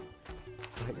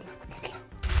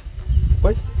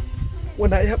wai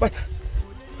wannan ya bata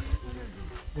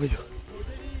wayo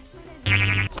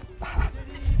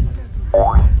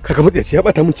kaga matsiyaci ya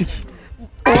bata mun ciki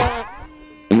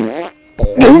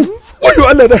wayo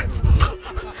Allah da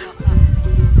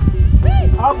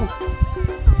Abu.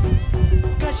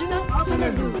 Gashi nan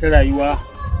Falalu. ta rayuwa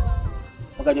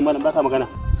magajin malam baka magana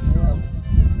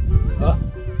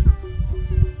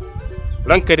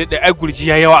ranka da ai gurji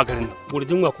ya yawa a garin nan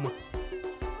gurjin wa kuma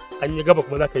an yi gaba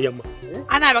kuma za ka yi yamma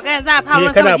ana magana za a fara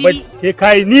masa jibi sai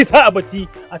kai nisa a bacci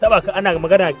a taba ka ana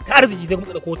magana ta arziki sai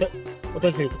kuma da wata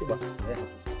shirki ba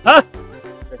ha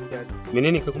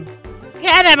menene ka kuma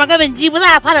kai ana magana jibi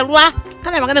za a fara ruwa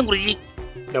kana magana gurji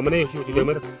da mun yaushe da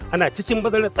mun ana cikin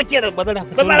bazara tsakiyar bazara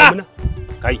ka bazara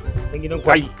kai dan gidan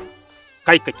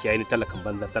kai ka kiyaye ni talakan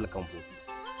banza talakan fu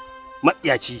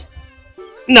matsiyaci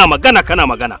ina magana kana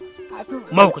magana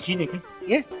mahaukaci ne kai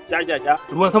ja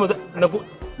ruwan sama na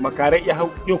makarai ya hau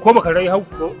yo ko makarai ya hau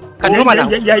ka noma na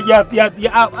ya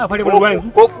a fare ruwa yanzu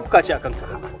ko kuka ce akan ka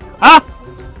ha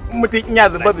mutum in ya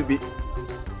zuba zube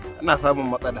ana samun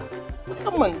matsala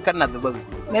musamman kana zuba zube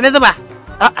me na zuba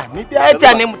a'a ni dai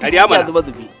ya ne mutum ya zuba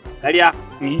zube kariya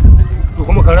to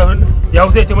kuma karar ya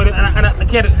wuce ce mana ana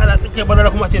tsakiyar bazara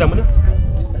kuma ce da mun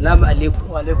salamu alaikum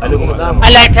wa alaikum salam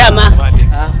Allah ya taya ma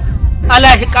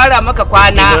Allah shi kara maka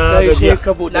kwana gaishe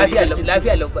ka bude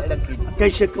lafiya ranka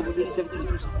gaishe ka bude sarkin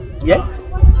tusa ya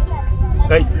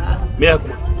kai me ya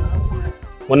kuma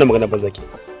wannan magana banza ke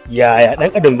yaya dan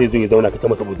adam zai zo ya zauna ka ta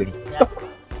masa buduri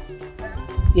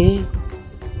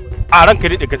a ranka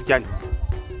dai gaskiya ne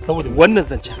saboda wannan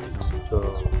zance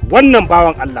wannan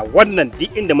bawan Allah wannan duk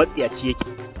inda matsiyaci yake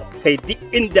kai duk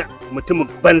inda mutumin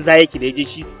banza yake da yaje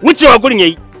shi wucewa gurin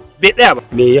yayi bai tsaya ba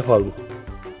me ya faru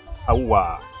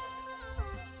awwa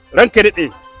ranka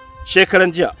dade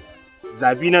shekaran jiya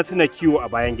zabina suna kiwo a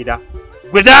bayan gida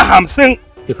guda 50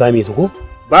 ki kame su ko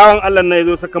bawan Allah nan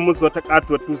yazo saka musu wata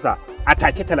katuwar tusa a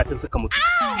take 30 suka mutu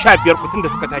 15 kutun da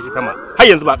suka tashi sama har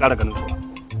yanzu ba ƙara ganin su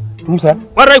tusa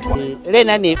warai ko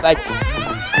raina ne ya baci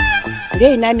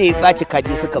raina ne ya baci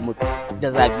kaje suka mutu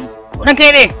da zabi dan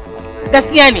kai ne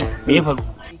gaskiya ne me ya faru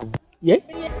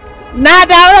na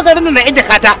dawo garin nan in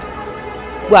jakata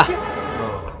wa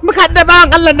muka da bawan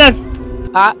Allah nan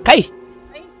a kai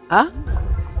a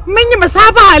mun yi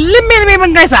musabaha limin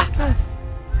mun gaisa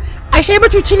ashe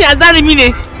mutuci ne azalimi ne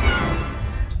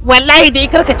wallahi da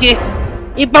ikarkace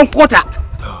iban kota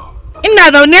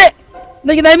ina zaune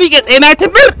na gida miƙe tsaye na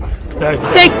tabbir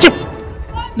sai kip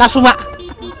na suma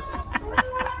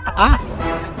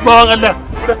bawan Allah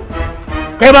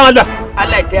kai bawan Allah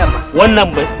Allah ya taya ma wannan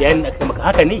bayanin da kai maka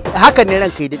haka ne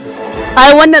ranka yi dade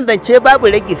ai wannan zance babu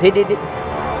rage sai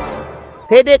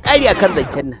dai ƙari akan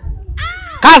zancen nan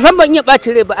ka san ban iya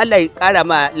ɓaci rai ba Allah ya ƙara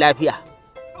ma lafiya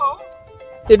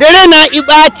idan raina i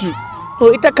ɓaci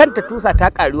to ita kanta tusa ta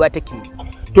ƙaruwa take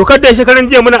To kada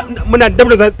shekaran jiya muna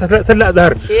dabda sallar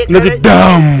azhar. Na ji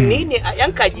dam. Ni ne a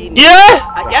yan kaji ne. Eh?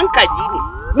 A yan kaji ne.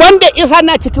 Wanda isa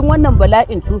na cikin wannan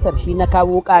bala'in tusar shi na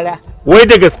kawo kara. Wai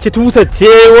da gaske tusar ce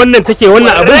wannan take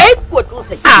wannan abu? Rai ko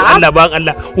tusar. Allah ba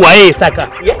Allah. Waye saka?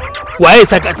 Waye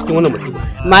saka a cikin wannan mutum?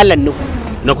 Malam Nuhu.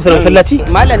 Na kusa da masallaci?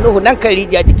 Malam Nuhu nan kan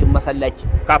rijiya jikin masallaci.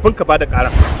 Kafin ka bada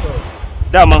ƙara.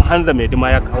 Daman Hanza mai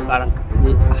dima ya kawo ƙaran.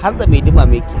 Hanza mai dima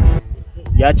me ke?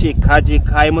 Ya ce ka je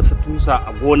ka yi masa tusa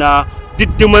a gona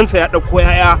diddimansa ya ɗauko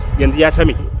yaya yanzu ya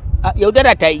same.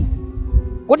 Yaudara ta yi.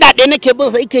 Kuɗaɗe nake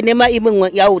bin sa yake nema imin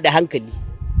yawo da hankali.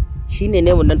 Shine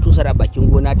ne wannan tusar a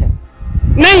bakin gona ta.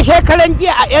 Nan shekaran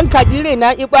jiya a yan kajire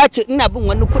na ibace ina bin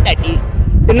wani kuɗaɗe.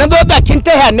 Da na zo bakin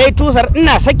taya na tusar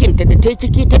ina sakinta da ta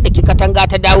ciki ta daki katanga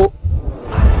ta dawo.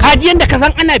 Kaji yanda ka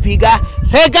san ana figa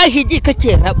sai gashi ji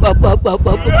kake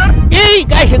rababababu.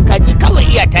 Gashin kaji kawai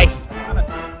iya tashi.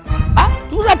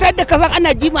 Tuza ta yadda ka san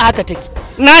ana jima haka take.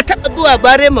 Na taɓa zuwa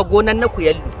bare ma gonan na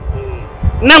kuyallu.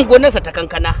 Nan gonarsa ta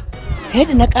kankana. Sai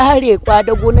da na ƙare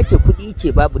kwadago nace kuɗi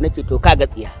ce babu nace to ka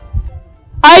gatsiya.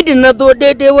 Ai da na zo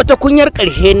daidai wata kunyar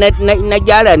ƙarshe na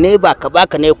gyara ne baka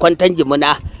ne kwantan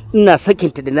jimuna. Ina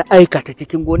sakinta da na aika ta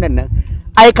cikin gonan nan.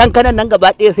 Ai kankanan nan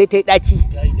gaba ɗaya sai ta yi ɗaci.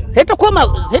 Sai ta koma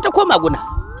guna.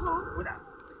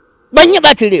 Ban yi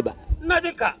ɓacin rai ba. Ina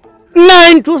jin ka. Ina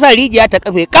yin tusa rijiya ta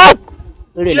kafe ka.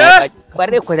 Rena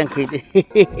bare ku ranka yi.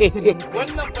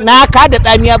 Na ka da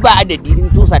tsamiya ba adadi in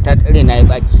tusa ta rena ya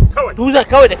baci. Tusa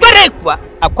kawai da bare kuwa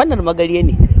a kwanar magariye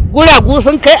ne. Guragu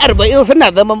sun kai 40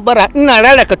 suna zaman bara ina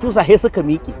raraka tusa sai suka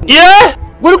miƙe.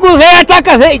 Gurgu sai ya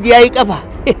taka sai iji yayi kafa.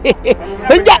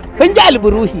 Sun ji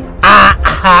alburuhi.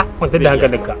 A'a kwanta da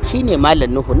hankalinka. Shine Malam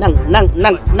Nuhu nan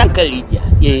kan rijiya.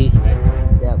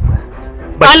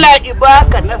 Allah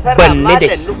ibaka nasara Malam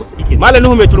Nuhu. Malam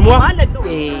Nuhu mai turmuwa? Malam Nuhu.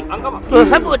 To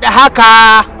saboda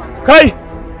haka kai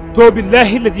to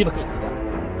billahi lazi baka yi.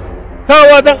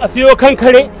 Sawa zan a siyo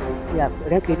kankare. Ya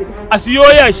ranka yi. A siyo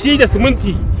yashi da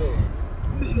siminti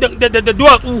da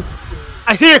duwatsu.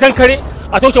 A shirya kankare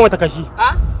a toshe mata kashi.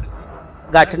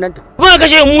 Ga tunan ta. Mun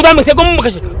kashe mu za mu sai gwamnati mu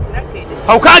kashe.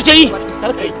 Hauka ake yi.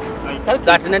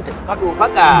 Ga tunan ta.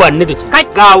 Banni da shi. Kai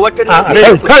ga wata nan.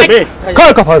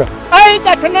 Kai ka fara. Ai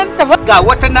ga tunan ta ga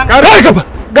wata nan. Kai ka fara.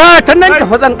 Ga ta nan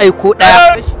tafi zan aiko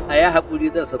ɗaya. A ya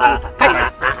haƙuri zan sako.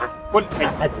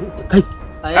 Kai.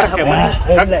 A ya haƙuri.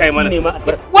 Kai mana.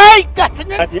 Wai ga ta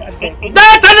nan. Ga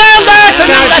ta nan.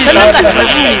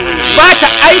 Ba ta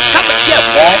aika ba iya.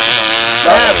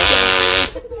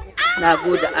 Na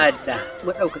gode Allah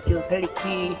maɗaukakin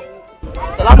sarki.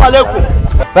 Salamu alaikum.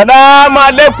 Salamu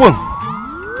alaikum.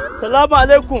 Salamu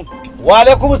alaikum. Wa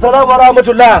alaikum salam wa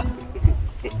rahmatullah.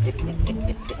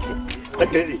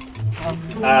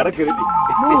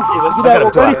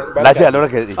 Lafiya lau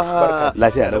raka daɗe.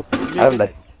 Lafiya lau.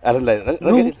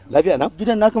 Lafiya na?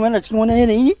 Gidan naka ma yana cikin wani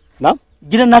yanayi ne? Na?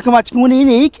 Gidan naka ma cikin wani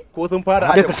yanayi yake? Ko sun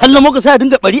fara da ka sallamo ka sai a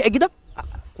dinga bari a gidan?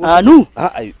 Nu.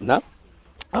 Na?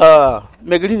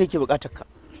 Mai gari ne ke bukatar ka.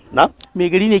 Na? Mai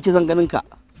gari ne ke zan ganin ka.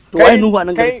 To wai Nuhu a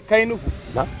nan gari. Kai Nuhu.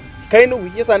 Na? Kai Nuhu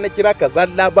yasa na kira ka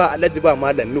zalla ba Alhaji ba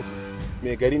Malam Nuhu.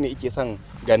 Mai gari ne yake son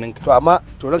ganin ka. To amma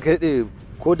to ranka daɗe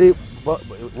ko dai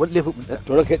wani laifin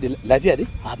to ranka daɗe lafiya dai?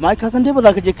 Amma ka san dai ba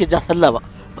za ka je ka ja sallah ba.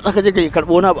 Ba za ka je ka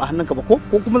karɓo wani abu a hannunka ba ko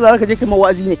kuma za ka je ka yi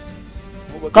wa'azi ne.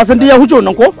 Ka san dai ya huce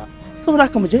wannan ko? Saboda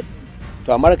haka mu je.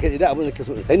 To amma ranka daɗe abin da ke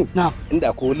so in sani. Na. Inda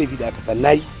akwai laifi da aka san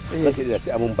nayi. Ranka daɗe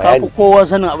sai amin bayani. Ka kowa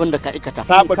sanin abin da ka aikata.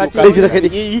 Laifi ranka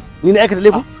daɗe. Ni na aikata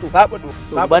laifin? Saba do.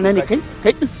 Ba na ne kai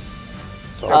din.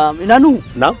 Ina Nuhu.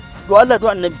 Na? Do Allah do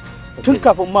Annabi. Tun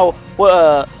kafin ma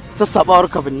sassabawar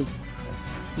ka bane.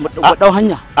 Mu dau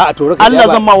hanya. A to ranka Allah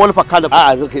zan ma walfa kala.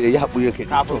 A ranka daɗe ya haƙuri ranka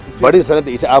daɗe. Bari in sanar da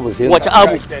ita abun sai. Wace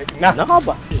abu? Na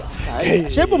ba.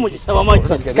 Ashe ba mu isa ba ma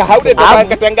ka haude da bayan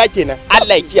katanga kenan.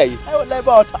 Allah ya kiyaye. Ai wallahi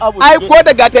ba wata abu. Ai ko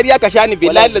da gatari aka sha ni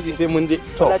billahi lazi sai mun je.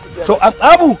 To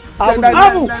abu.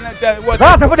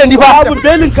 Za ta tafi da ni fa. Abu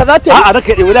belin ka za ta yi. A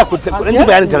ranka daɗe wala ku dan ji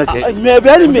bayanin ta ranka daɗe. Me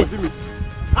bayanin me?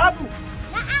 Abu.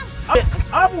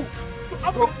 Abu.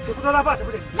 Abu. To fito na ba ta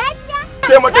bude.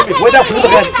 Sai mata ne. Wai da ku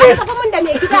magana. Ka mun da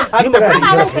mai gida. Ni magana.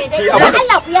 Allah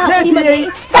ku ya haƙuri mai.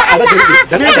 Abu za ta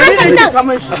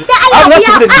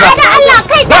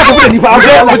tafi da ni fa.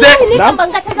 Na ban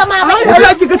ga ta zama ba.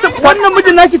 Allah ki ga wannan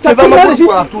mijin naki ta zama da shi.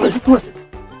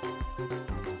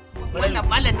 Wannan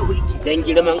Malam Nuhu yake. Dan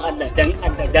girman Allah, dan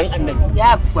Allah, dan Annabi.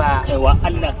 Ya ba. Kaiwa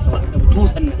Allah, kaiwa Annabi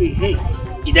tusan nan.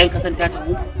 Idan ka san ta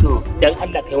tafi, to dan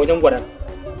Allah kai wajen gwaran.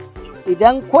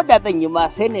 Idan ko da zan yi ma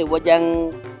sai ne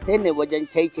wajen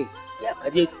caice. Ya ka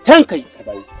je can kai ka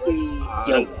dawo.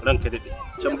 Yau ranka dade.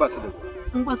 Can ba su da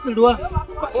in ba su ruwa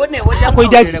ko ne wajen akwai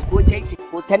daji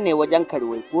ko can ne wajen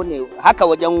karwai ko ne haka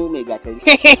wajen mai gatari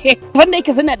wanda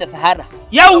yake suna da sahara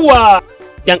yawa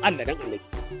dan Allah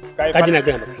ka ji na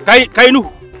ga maka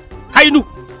kai nu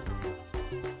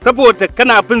saboda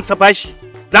kana bin sa bashi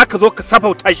zaka zo ka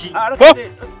sabauta shi ko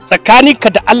tsakaninka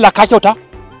da Allah ka kyauta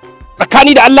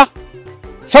tsakani da Allah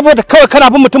saboda kawai kana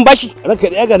bin mutum bashi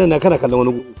ranka da yaga nan kana kallon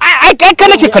wani ai kai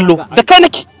nake kallo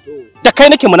da kai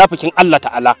nake munafikin Allah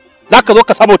ta'ala zaka zo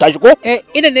ka sabauta shi ko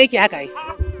idan ne yake haka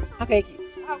yake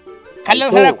kallon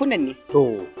sarakunan ne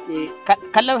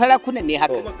kallon sarakunan ne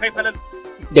haka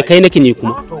da kai nake ne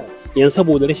kuma yanzu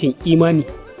saboda rashin imani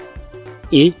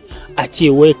a ce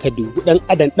wai ka dubi dan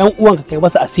adam dan uwanka kai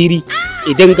masa asiri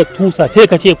idan ka tusa sai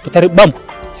ka ce fitar bam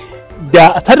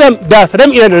da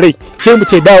sadam ina da rai sai mu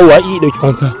ce dawowa dauki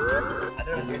fansa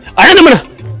a yana mana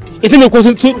ita ne ko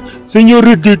sun yi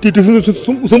riddi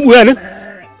sun buya ne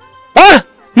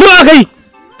mu aka yi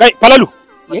kai falalu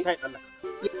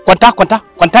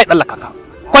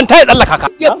kwanta ya dalla kaka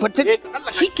ya fita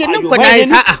shikenan ku dai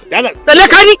sa'a dale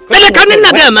kani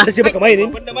na ga ma sai baka mai ne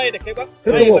gwanda mai da kai ba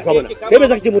kai ba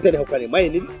zaka ce mutane hauka ne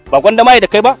mai ne ba gwanda mai da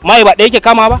kai ba mai ba da yake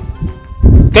kama ba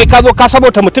kai ka zo ka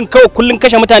sabota mutum kawai kullun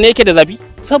kashe mutane yake da zabi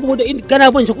saboda in kana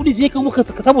ban shi kudi sai ka muka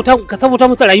ka sabota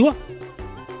musu rayuwa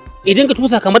idan ka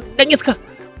tusa kamar dan iska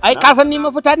ai ka san ni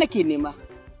mafita nake nema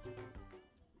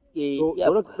to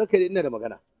ranka ina da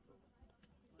magana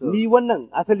ni wannan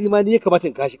asali ma ni ya kamata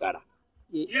in kashi kara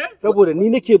saboda ni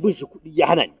nake bin shi kuɗi ya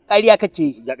hana ni ƙarya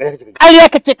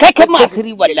kake kai ma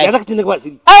asiri wallahi ya zaka tinda ba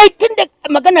asiri ai tunda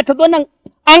magana ta zo nan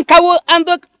an kawo an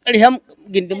zo ƙarshen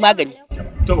gindin magani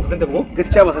to ba san ta ba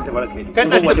gaskiya ba san ta ba kai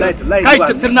wallahi tallahi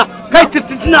kai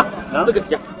tirtina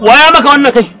gaskiya waya maka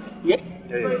wannan kai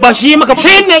ba shi maka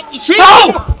shi ne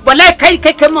wallahi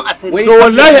kai mun asiri to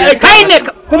wallahi kai ne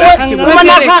kuma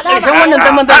na sa ƙarshen wannan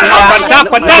zaman da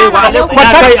kwanta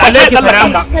alaikum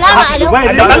salam Assalamu alaikum.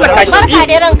 Barka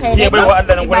da ranka ya bai wa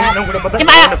Allah nan gurin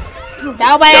Kibaya.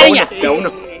 Dawo ba yarinya.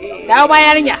 Dawo ba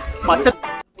yarinya. matar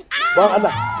ba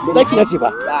Allah me zaki nace ba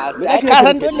ai ka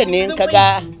san dole ne in kaga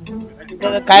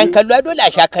kayan kallo dole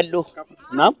a sha kallo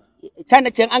na'am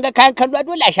sana ce an ga kayan kallo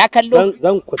dole a sha kallo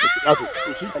zan kwata kato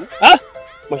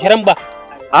masharan ba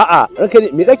a'a ranka ne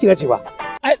me zaki nace ba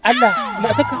ai Allah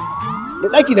mataka me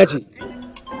zaki nace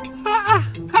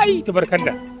kai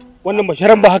tabarkanda wannan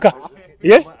masharan ba haka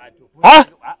ha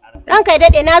Ranka ya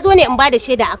dade na zo ne in ba da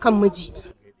shaida akan miji.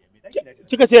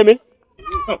 Kika ce me?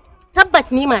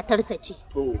 Tabbas ni matarsa ce.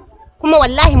 Kuma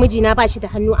wallahi mijina ba shi da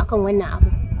hannu akan wannan abu.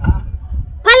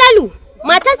 Falalu,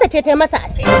 matarsa ce ta yi masa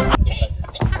asiri.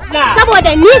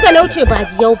 Saboda ni ga nauce ba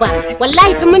jiyau ba,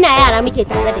 wallahi tun muna yara muke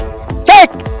tare da ita.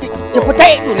 Ki fita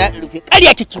ido na rufe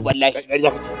ƙarya kike wallahi.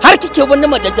 Har kike wani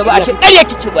majajjaba ashe ƙarya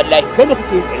kike wallahi. kai da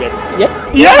kike ƙarya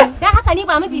ya Dan haka ni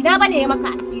ba mijina bane ya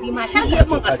maka asiri,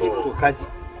 matarsa ce. to kaji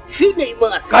Shi ne yi min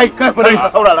asiri. kai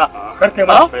fa saurara kar kai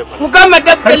ma Ku gama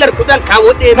dabbalar ku zan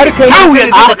kawo ɗaya. kar kai Kawo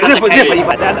yanzu da zai fa yi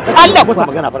ba da Allah musa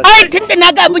kuwa. magana fara Ai tunda na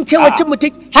ga abin cewa cin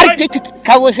mutum har ke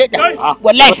kawo shaida.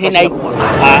 Wallahi sai nayi.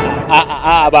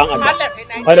 a ban Allah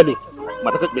fara ne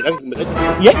mata ka me zaki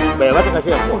Ye? bai mata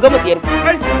kashe Ku gama tsiyar ku.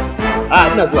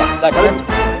 ina zuwa Ga tanan.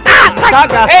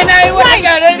 kaga Kai nayi wani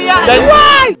garariya.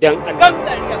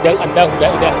 dan Allah la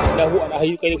ilaha illahu ala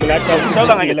hayyu qayyum la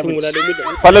ta'budu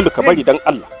falalu ka bari dan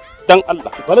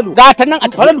Allah falalu Ga ta nan a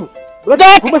falalu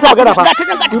Kuma sa magana fa. Ga ta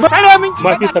nan ga ta nan. Taro min.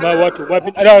 ma fi samawati ma fi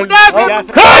al-ardi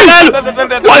Kai!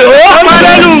 wayo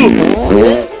falalu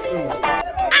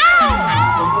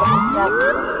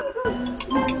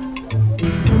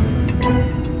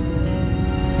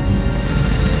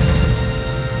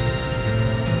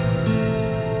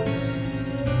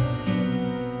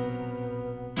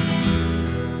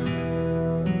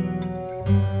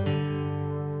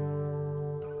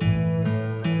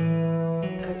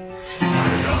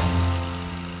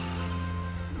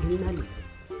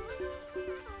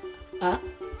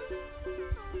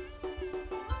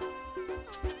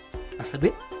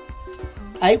Asabe?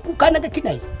 Ai kuka naga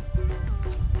kina yi.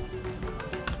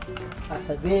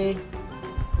 Asabe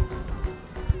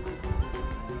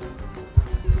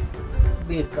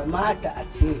bai kamata a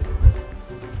ce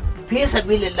fi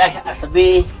sabilillahi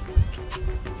Asabe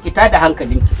ki tada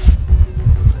hankalinki.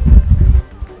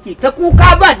 Ki ta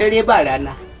kuka ba dare ba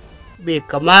rana. Bai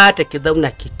kamata ki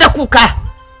zauna ki ta kuka.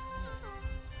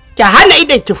 Ki hana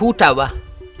idan ki huta ba.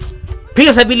 Fi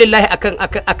sabilillahi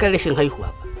akan rashin haihuwa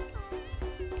ba.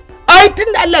 Ai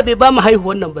tunda Allah bai ba mu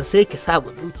haihuwan nan ba sai ki sa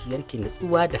wa zuciyarki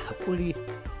nutsuwa da hakuri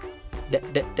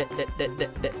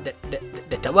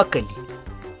da tawakkali.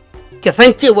 Ki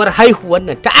san cewar haihuwan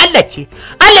nan ta Allah ce.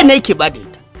 Allah ne yake bada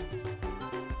ita.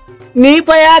 Ni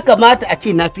fa ya kamata a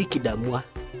ce na fi ki damuwa.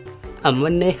 Amma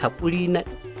na haƙuri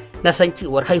na san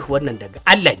cewar haihuwar nan daga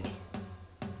Allah ne.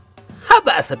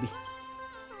 Haba Asabe.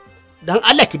 Don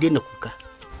Allah ki daina kuka.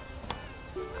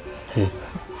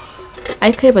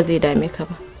 Ai kai ba zai dame ka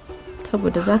ba.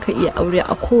 Saboda za ka iya aure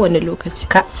a kowane lokaci.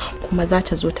 Kuma za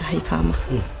ta zo ta haifa ma.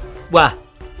 Wa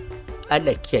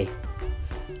Allah kiyaye.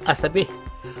 Asabe,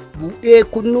 buɗe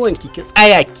kunnuwanki ki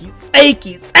tsaya ki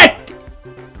tsaiki tsat.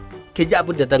 Ki ji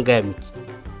abin da zan gaya miki.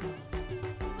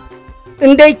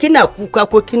 In dai kina kuka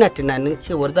ko kina tunanin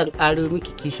cewar zan ƙaro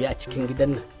miki kishi a cikin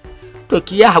gidan nan, to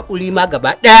ki yi haƙuri ma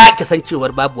gaba ɗaya ki san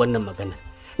cewar babu wannan magana.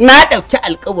 Na ɗauki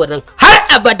alƙawarin har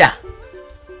abada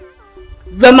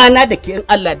zamana da ke in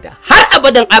Allah da har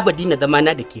abadan abadi na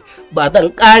zamana da ke ba zan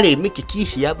ƙare miki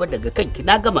kishiya ba daga kanki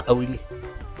na gama aure.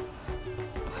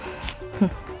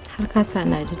 Har ka sa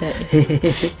na ji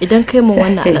daɗi. Idan kai mu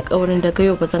wannan alƙawarin daga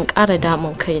yau ba zan ƙara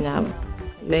damun kaina ba.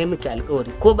 Na yi miki alƙawari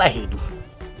ko ba hedu.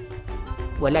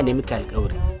 Wala ne miki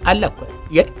alƙawari. Allah ku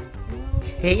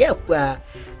ya kwa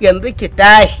yanzu ki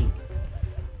tashi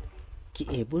ki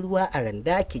ebi ruwa a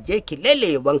randa ki je ki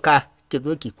lele wanka ki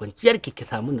zo ki kwanciyar ki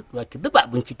samu nutsuwa ki zuba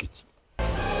abinci ki ci.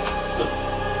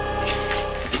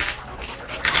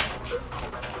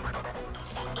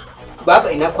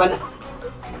 Baba ina kwana?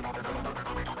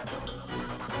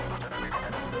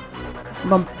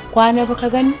 Ban kwana ba ka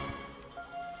gani?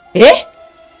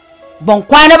 Ban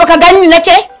kwana ba ka gani na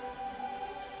ce?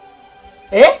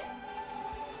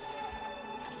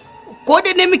 Ko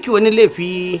da ne miki wani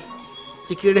laifi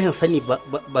cikin rashin sani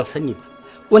ban sani ba.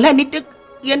 Wala ni duk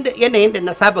yanayin da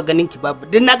na saba ganin ki babu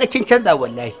duk naga kin canza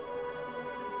wallahi.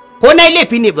 Ko na yi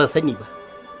laifi ne ban sani ba.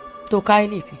 To ka yi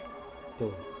laifi.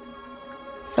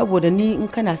 Saboda ni in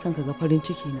kana son ka ga farin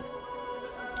ciki na,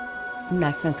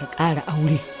 ina son ka ƙara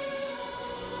aure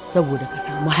saboda ka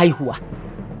samu haihuwa.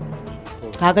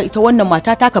 Kaga ita wannan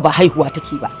mata taka ba haihuwa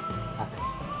take ba.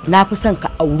 Na fi son ka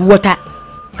auri wata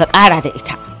ka ƙara da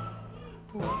ita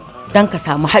don ka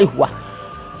samu haihuwa.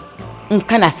 In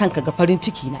kana son ka ga farin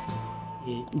ciki na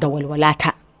da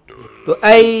walwalata. To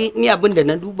ai ni abin da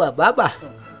na duba baba,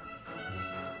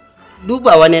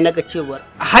 dubawa ne naga cewa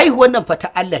haihuwar nan fa ta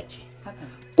Allah ce.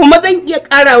 Kuma zan iya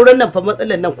ƙara auren nan fa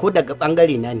matsalar nan ko daga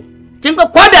bangare na ne. Kin ga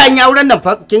ko da an yi auren nan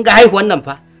fa kin ga haihuwar nan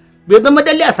fa bai zama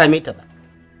dalle a same ta ba.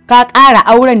 Ka ƙara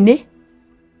auren ne?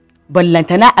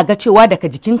 Ballantana a ga cewa daga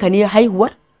jikinka ne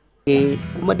haihuwar?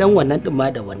 Kuma dan wannan din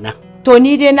ma da wannan. To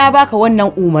ni dai na baka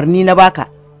wannan umarni na baka.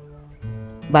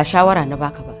 Ba shawara na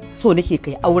baka ba. So nake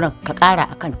kai auren ka ƙara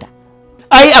a kanta.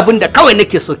 Ai abin da kawai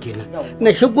nake so kenan.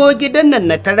 Na shigo gidan nan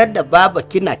na tarar da baba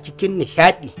kina cikin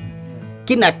nishadi.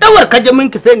 Kina tawar kajamin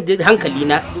ki sai je hankali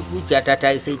na zuciyata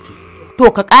ta yi saiti.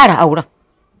 To ka ƙara auren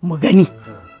mu gani.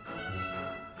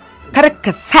 Kar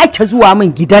ka sake zuwa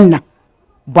min gidan nan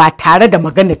ba tare da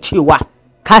magana cewa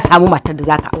ka samu matar da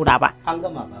zaka aura ba. An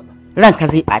gama baba. Ranka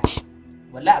zai ɓaci.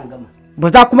 Wallahi an gama. Ba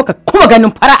za kuma ka kuma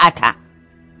ganin fara'ata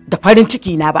da farin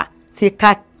ciki na ba sai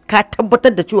ka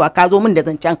tabbatar da cewa ka zo min da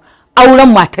zancen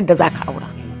auren matar da zaka aura.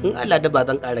 In Allah da ba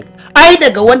zan ƙara. Ai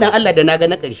daga wannan Allah da na ga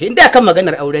na ƙarshe inda kan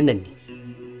maganar auren nan ne.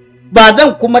 Ba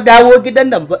zan kuma dawo gidan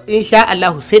nan ba insha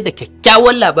Allah sai da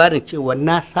kyakkyawan labarin cewa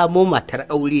na samo matar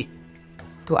aure.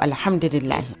 To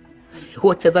alhamdulillah.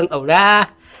 Wacce zan aura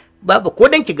babu ko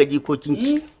dan ki gaji ko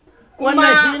kinki.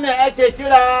 Wannan shine ake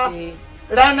kira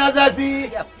rana zafi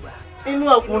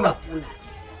inuwa kuna.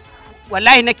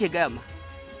 Wallahi nake gaya ma.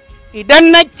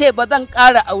 Idan nace ba zan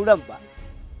ƙara auren ba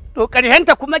to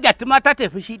ƙarshenta kuma gyatuma ta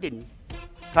tafi shi da ni.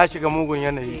 Ka shiga mugun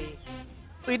yanayi.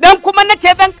 Idan kuma na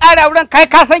ce zan ƙara auren kai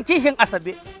ka san kishin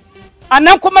Asabe. A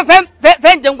nan kuma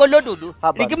sai jangolo dodo.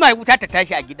 Rigima wuta ta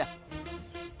tashi a gida.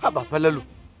 Haba Falalu.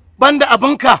 Banda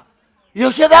abinka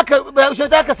yaushe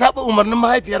zaka saba umarnin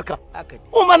mahaifiyarka.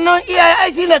 Umarnin iyaye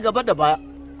ai shine gaba da baya.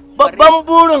 Babban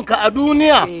burinka a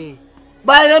duniya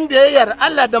bayan biyayyar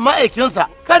Allah da ma'aikinsa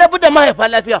ka rabu da mahaifa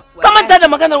lafiya. Ka manta da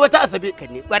maganar wata Asabe. Ka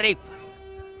ne ƙwarai.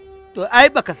 To ai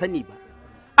baka sani ba.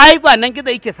 Ai ba nan gizo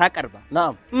yake sakar ba.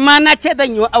 Na'am. Ma na ce zan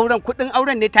yi auren kuɗin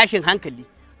auren ne tashin hankali.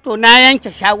 To na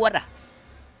yanke shawara.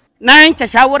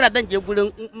 Zan je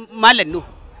gurin Malam Nuhu.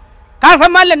 Ka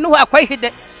san Malam Nuhu akwai shi da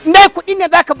dai kuɗi ne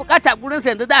zaka bukata a gurin sa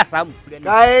yanzu za a samu.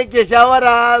 Ka yanke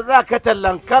shawara za ka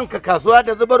tallan kanka kasuwa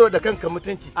da zubarwa da kanka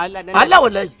mutunci. Allah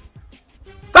wallahi.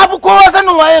 Ka fi kowa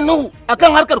sanin waye Nuhu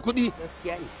akan harkar kuɗi.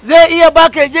 Zai iya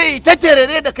baka je ita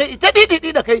terere da kai ita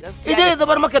dididi da kai idan ya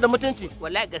zubar maka da mutunci.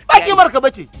 Wallahi gaskiya. Ba kimar ka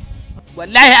bace.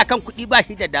 Wallahi akan kuɗi ba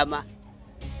shi da dama.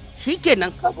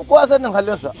 Shikenan. Ka fi kowa sanin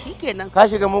halinsa. Shikenan. Ka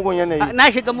shiga mugun yanayi. Na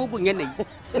shiga mugun yanayi.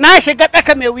 Na shiga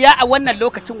tsaka mai wuya a wannan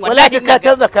lokacin wallahi ka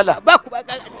canza kala. Ba ku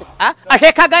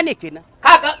ashe ka gane kenan.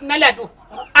 Ka ga na lado.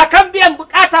 akan biyan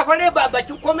bukata fa ne ba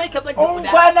bakin komai ka bane guda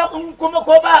kwana in kuma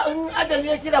ko ba in adam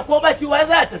ya kira ko ba ciwa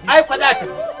za ta tafi ai kwa za ta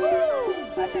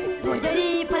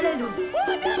Godari falalu.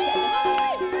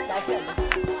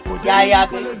 ya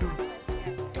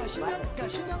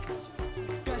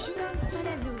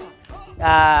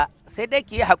sai dai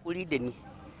ki yi haƙuri da ni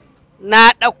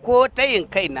na ɗauko tayin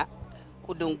kaina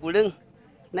kudungurin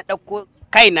na ɗauko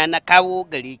kaina na kawo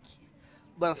gare ki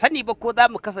ban sani ba ko za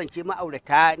mu kasance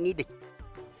ma'aurata ni da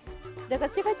Da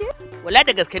gaske kake? wala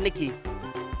da gaske nake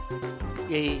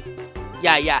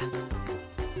ya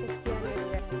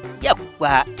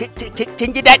yawwa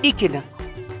kin ji daɗi kenan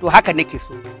to haka nake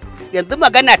so yanzu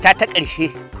magana ta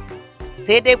ƙarshe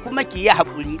sai dai kuma ki yi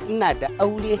haƙuri ina da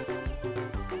aure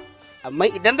amma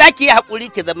idan za ki yi haƙuri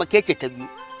ki zama kece ta biyu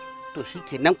to shi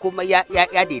kenan kuma ya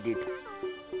daidaita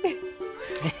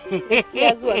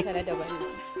Ya zuwa kana da bani.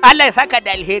 Allah ya saka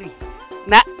da alheri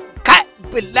na ka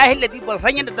billahi ladi ban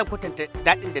san yadda zan kwatanta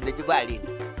daɗin da na ji ba a reni.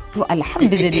 To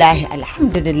alhamdulillahi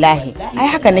alhamdulillahi ai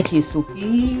haka nake so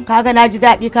kaga na ji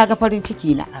daɗi kaga farin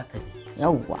ciki na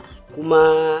yawwa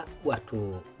kuma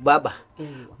wato baba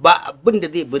ba abin da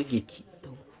zai burge ki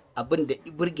abin da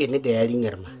burge ni da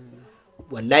yarinyar ma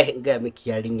wallahi in ga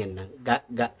miki yarinyar nan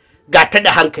ga ta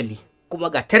da hankali kuma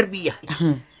ga tarbiyya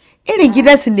irin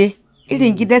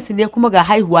gidansu ne kuma ga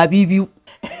haihuwa biyu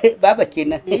baba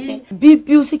kenan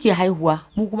biyu suke haihuwa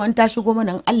mu kuma in ta shigo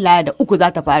mana Allah da uku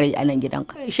za ta fara yi a nan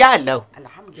gidanka insha Allah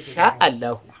insha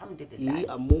Allah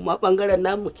amma ma bangaren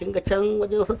namu kin ga can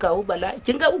wajen su kawo bala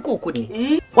kin ga uku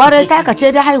ne kwarai ta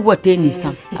kace da haihuwar ta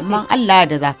nisan amma Allah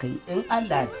da zaka yi in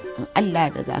Allah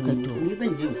da zaka to ni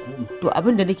zan je koma to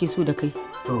abin da nake so da kai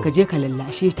ka je ka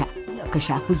lallashe ta ka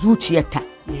shafi zuciyarta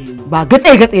ba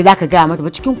gatse zaka gaya mata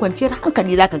ba cikin kwanciyar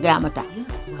hankali zaka gaya mata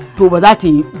to ba za ta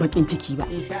yi bakin ciki ba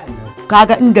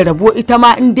kaga inda rabo ita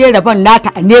ma in dai rabon nata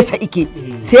a nesa ike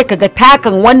sai kaga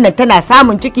takan wannan tana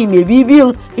samun ciki mai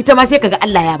bibiyun ita ma sai kaga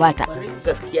Allah ya bata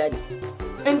gaskiya ne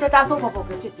in ta taso fa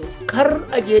ka ce kar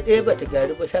aje ɗaya bata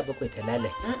gari ba 17 ta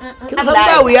lalace kin san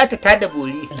ba wuya ta tada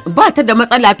bori ba ta da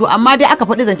matsala to amma dai aka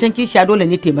faɗi zancen kishiya dole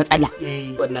ne ta matsala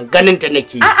wannan ganin ta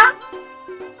nake a'a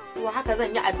to haka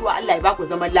zan yi addu'a Allah ya baku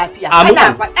zaman lafiya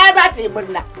ana faɗa za ta yi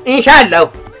murna insha Allah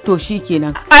to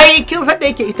shikenan ai kin san da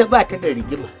yake ita ba ta da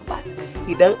rigima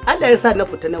idan Allah ya sa na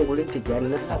fita nan gurin tijani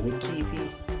na sami kifi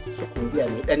su kumbiya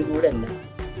mai dan duran nan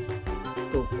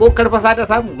to ko karfasa ta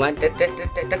samu ma ta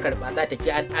karba za ta ci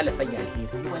Allah sanya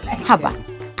alheri wallahi haba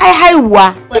ai haihuwa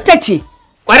ita ce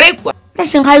kwarai kuwa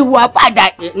rashin haihuwa ba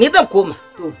daɗi ni zan koma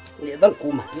to ni zan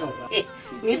koma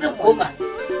ni zan koma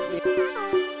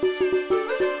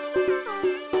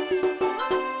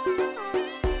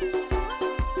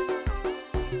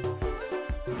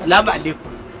Salamu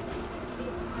alaikum.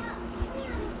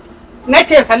 Na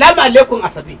ce salamu alaikum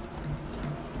Asabe.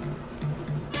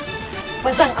 Ba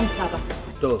zan amsa ba.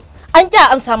 To. An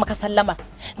ƙya an samu ka sallama.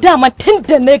 Dama tun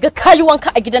da na ga kayi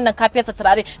wanka a gidan nan ka fesa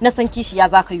turare na san kishiya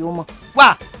za ka yi min.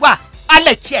 Wa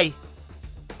Allah kiyaye.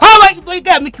 Kowa zo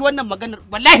gaya miki wannan maganar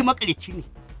wallahi makarici ne.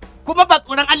 Kuma ba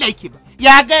tsoron Allah yake ba.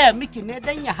 Ya gaya miki ne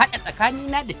dan ya haɗa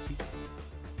tsakanina da ke.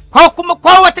 Ko kuma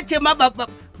kowa ta ce ma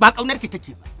ba ƙaunar ki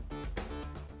take ba.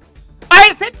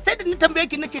 Ai sai da ni tambaye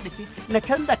ki nace da ke na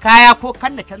canza kaya ko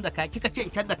kan na canza kaya kika ce in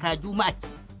canza kaya juma'a ki.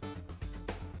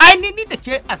 Ai ni da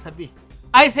ke Asabe.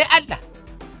 Ai sai Allah.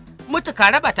 Mutu ka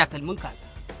raba takalmin ka.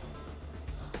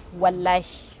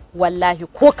 Wallahi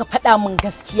ko ka faɗa min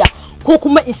gaskiya ko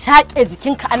kuma in shaƙe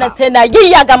jikinka anan sai na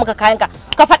yayyaga maka kayanka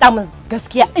ka faɗa min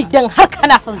gaskiya idan har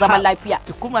kana son zaman lafiya.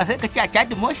 Ki kuma sai ka ce a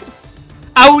cadi motion.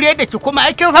 Aure da ki kuma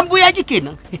ai kin san buya ki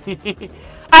kenan.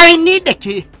 Ai ni da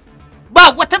ke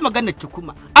ba wata magana ki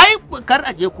kuma ai kar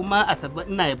aje kuma Asabe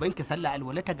ina yaban ki sallah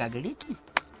alwala ta gagare ki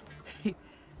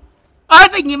ai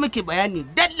zan yi miki bayani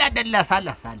dalla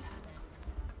sala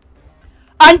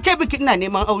an ce biki ina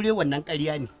neman aure wannan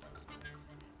ƙarya ne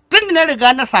tun da na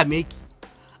riga na same ki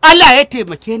Allah ya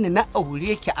taimake ni na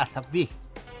aure ki Asabe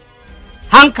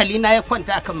hankali na ya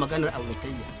kwanta akan maganar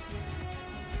auratayya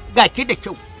ga ki da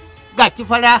kyau ga ki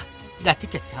fara ga ki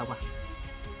kyakkyawa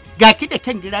ga ki da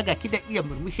kyan gira ga ki da iya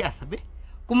murmushi Asabe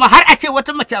kuma har a ce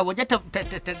wata mace a waje ta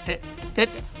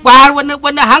har wani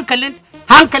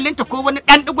hankalinta ko wani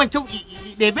dan digon kyau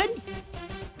ɗebe ni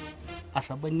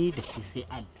Asabe ni da ke sai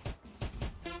Allah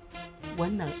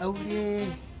wannan aure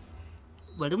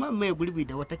bari man mai gurbi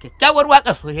da wata kyakkyawar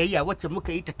waƙar soyayya wacce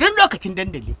muka yi ta tun lokacin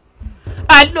dandali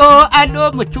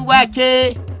allo mu ci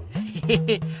wake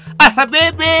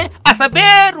Asabe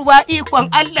ruwa ikon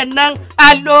Allah nan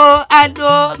allo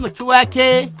mu ci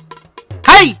wake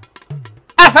kai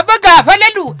Asabe ga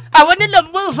Falalu a wani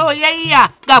lambun soyayya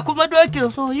ga kuma dokin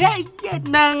soyayya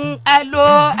nan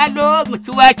alo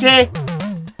mutu wake.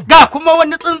 Ga kuma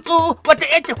wani tsuntsu wata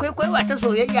yace kwaikwaiwa ta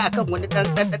soyayya akan wani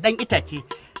dan itace.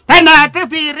 Tana ta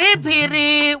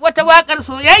firi wata wakar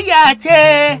soyayya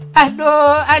ce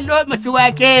alo mutu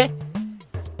wake.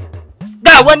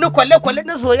 Ga wani kwale-kwale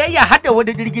na soyayya har da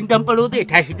wani jirgin damfaro zai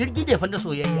tashi jirgi ne fa na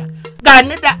soyayya. Ga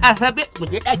ni da Asabe mu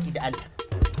je daki da Allah.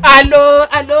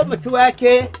 Alo mutuwa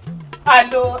ke.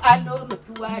 Alo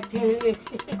mutuwa ke.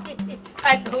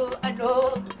 Alo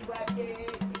mutuwa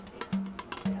ke.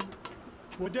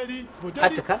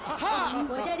 Atika?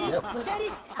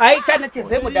 Ai ta nace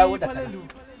sai mu dawo da kai.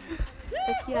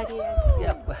 Gaskiya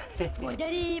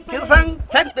dai. Kin san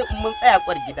can din mun tsaya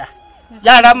kwar gida.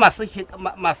 Yara masu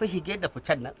shige da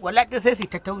ficen nan wala dai sai su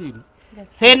ta tauye ni.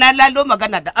 Sai na lalo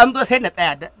magana da an zo sai na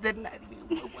tsaya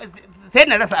sai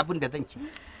na rasa abin da zan ci.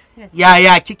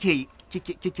 Yaya kike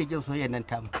jin soyayya nan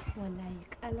tamu? Wallahi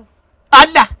kalau.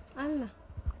 Allah.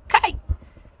 Kai.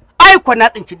 Ai ko na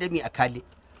tsinci dami a kale.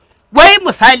 Wai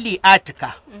misali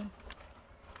Atika.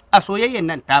 A soyayyan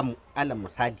nan tamu, alal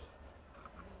misali.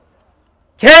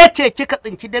 Ke ce kika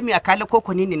tsinci dami a kale ko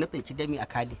ko ni ne na tsinci dami a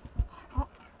kale?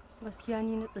 Gaskiya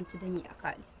ni na tsinci dami a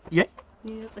kale. Ye?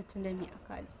 Ni na tsinci dami a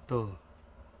kale. To.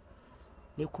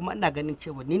 Ni kuma ina ganin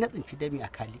cewa ni na tsinci dami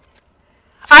a kale.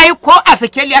 Ai ko a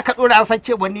sakeli aka dora an san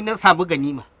cewa ni na samu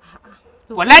ganima.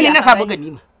 Wallahi na samu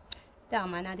ganima.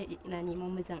 Dama na dade ina neman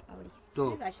mijin aure.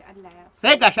 To. Sai gashi Allah ya.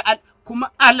 Sai gashi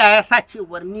kuma Allah ya sa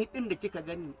cewar ni din da kika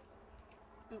gani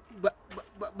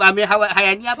ba mai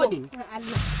hayaniya bane.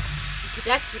 Allah. Ki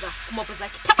dace ba kuma ba za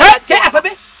ki taba dace. Sai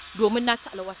Asabe. Domin na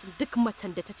ta alwashin duk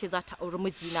macen da tace za ta auri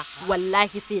mijina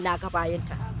wallahi sai na ga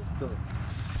bayanta. To.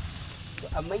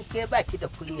 Amma ke baki da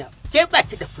kunya. Ke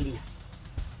baki da kunya.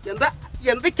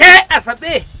 Yanzu ke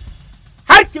Asabe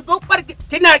har ki zo barki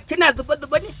kina zuba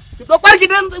ne ki zo barki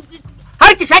dan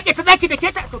har ki shake ta zaki da ke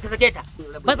ta to ki sake ta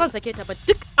ba zan sake ta ba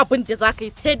duk abin da zaka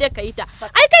yi sai dai ka yi ta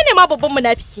ai kai ne ma babban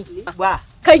munafiki wa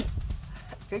kai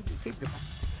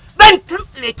ban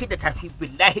tuntsire ki da tafi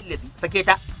billahi lazi sake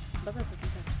ta ba zan sake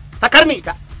ta sakar mi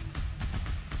ita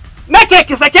nace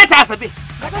ki sake ta Asabe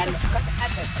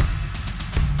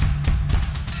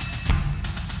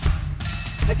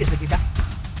nace sake ta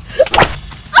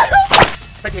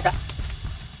sake ta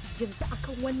yanzu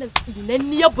akan wannan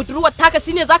tsinanniyar budurwar taka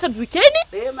shine zaka duke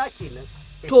ni ma kenan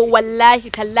to wallahi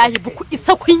tallahi ba ku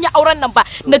isa kun yi auren nan ba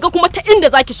naga kuma ta inda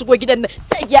zaki shigo gidan nan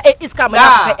sai ya iska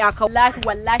mana ka ya ka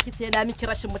wallahi sai na miki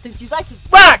rashin mutunci zaki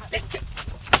ba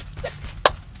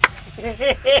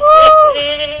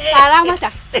Tsara mata.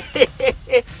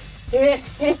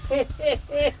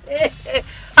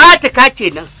 Atika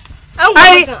kenan.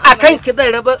 Ai akan ki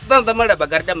zan zama raba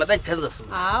gardama zan canza su.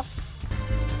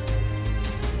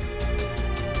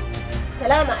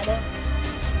 Salamu alaikum.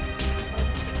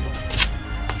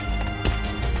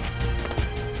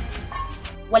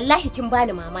 Wallahi kin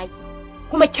bani mamaki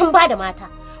kuma kin bada mata.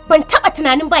 Ban taba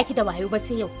tunanin baki da wayo ba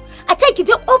sai yau. A ce ki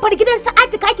je kofar gidan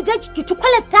Atika ki je ki ci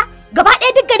kwalatta gaba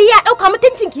ɗaya duk gari ya dauka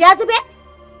mutuncin ki ya zube.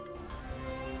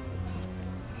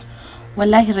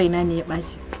 Wallahi raina ne ya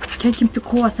baci. Kin fi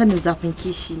kowa sanin zafin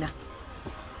kishi na.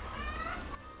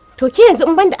 To ki yanzu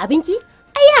in banda abinki?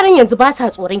 Ai yaran yanzu ba sa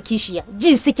tsoron kishiya.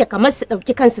 Ji suke kamar su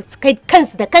dauki kansu su kai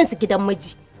kansu da kansu gidan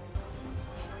miji.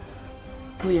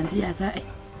 To yanzu ya za a yi?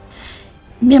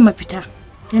 Me mafita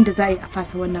yanda za a yi a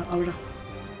fasa wannan auren?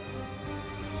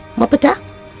 Mafita?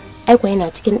 Ai ko yana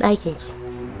cikin ɗakin ki.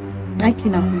 Ɗaki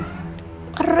na kuma.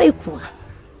 Ƙwarai kuwa.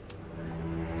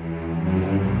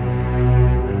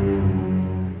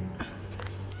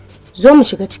 Zo mu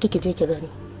shiga ciki ki je ki gani.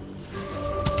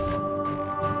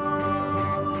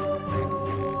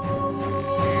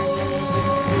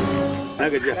 Na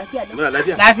gajiya. Muna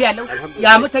lafiya? Lafiya lau.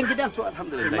 Ya mutan gidan? To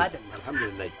alhamdulillah.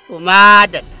 Alhamdulillah.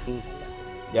 Madan.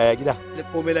 Yaya gida?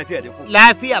 Komai lafiya ne ko?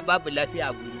 Lafiya babu lafiya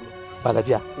a guri. Ba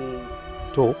lafiya?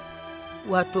 To.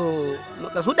 Wato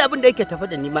makasu da abin da yake tafi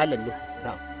da ni malam ne.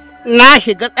 Na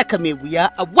shiga tsaka mai wuya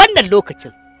a wannan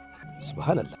lokacin.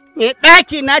 Subhanallah. Me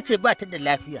ɗaki na ce ba ta da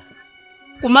lafiya.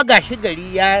 Kuma gashi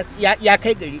gari ya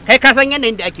kai gari. Kai ka san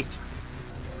yanayin da ake ci.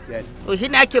 To shi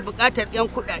ne ake buƙatar 'yan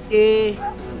kuɗaɗe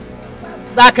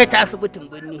za ka ta asibitin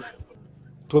birni.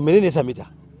 To menene ya same ta?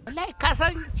 Wallahi ka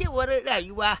san cewar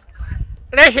rayuwa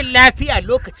rashin lafiya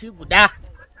lokaci guda.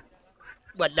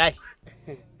 Wallahi.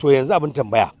 To yanzu abin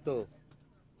tambaya.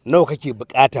 Nawa kake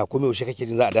bukata kuma yaushe kake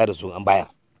jin za a da su an bayar?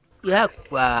 Ya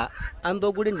kuwa an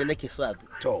zo gurin da nake so a zo.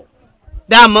 To.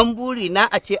 Daman buri na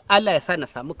a ce Allah ya sa na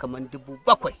samu kaman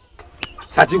 7,000.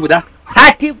 Sati guda?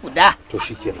 Sati guda. To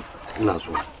shikenan ina so.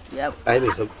 Ya. Ai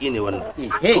mai sauki ne wannan.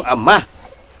 To amma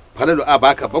Falalu a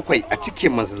baka 7 a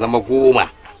cikin man su zama 10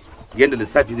 yadda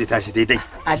lissafi zai tashi daidai.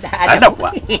 Allah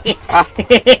kuwa.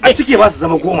 A cike ba su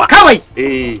zama 10 kawai.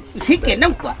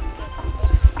 Shikenan kuwa.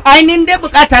 Ainihin dai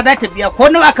bukata za ta biya ko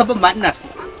nawa aka bin ma ina.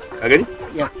 Ka gani?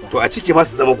 To a cike ma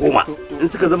su zama 10. In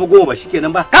suka zama 10 ba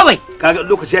shikenan ba. Kawai. Kaga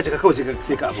lokaci ya cika kawai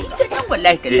sai ka abunka.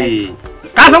 Wallahi tallahi.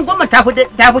 Ka san goma ta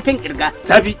fi kin kirga.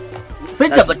 Tafi. Sun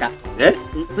tabbata.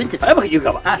 Sun cika. Ai baka kirga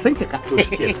ba. Sun cika.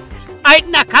 Ai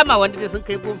ina kama wanda zai sun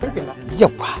kai 10 sun cika.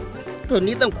 Yawa. To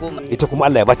ni zan koma. Ita kuma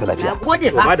Allah ya bata lafiya. Gode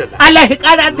fa. Allah ya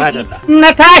kara arziki. Na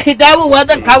tashi dawowa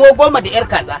zan kawo 10 da yar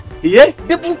kaza. Iye?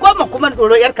 10,000 kuma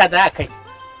doro yar kaza akai.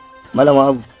 Malama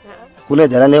Abu, kuna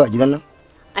da rana yau a gidan nan?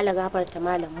 Allah gafarta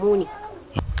malam mu ne.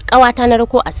 Ƙawata na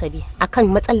rako Asabe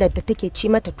akan matsalar da take ci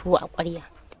mata tuwo a ƙwarya.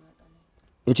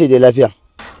 In ce dai lafiya.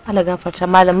 Allah gafarta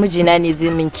malam mijina ne zai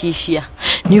min kishiya.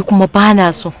 Ni kuma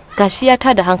bana so. Gashi ya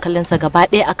tada hankalinsa gaba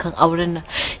ɗaya akan auren nan.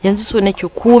 Yanzu so nake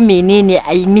ko menene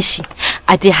a yi mishi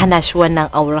a dai hana shi wannan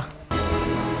auren.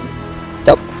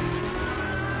 Tab.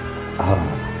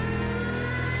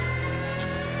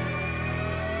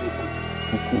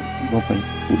 Bakwai,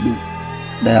 4,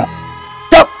 1.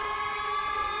 Tab.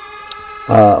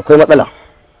 Akwai matsala.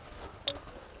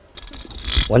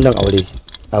 Wannan aure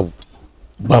Abu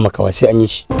ba makawa sai an yi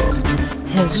shi.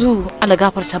 Yanzu Allah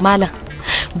gafarta malam.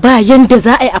 Ba yanda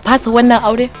za a yi a fasa wannan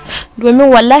aure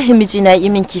domin wallahi mijina yi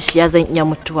min kishiya zan iya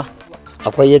mutuwa.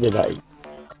 Akwai yadda za a yi.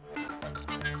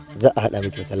 Za a haɗa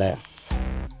miki wata laya.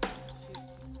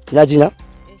 Kina ji na?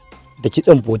 Da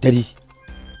kitson bodari.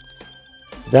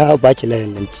 Za a baki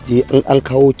layan nan ki dai in an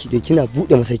kawo ki dai kina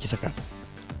bude masa ki saka.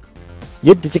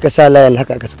 Yadda kika sa layan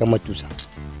haka aka saka matusa.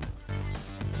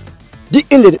 Duk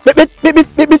inda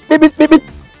bibit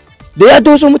da ya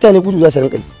doso mutane gudu za su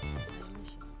rinka yi.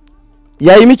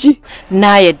 Yayi miki?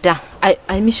 Na yadda.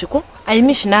 Ai mishi ko? Ai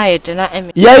mishi na yadda na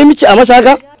ai. Yayi miki a masa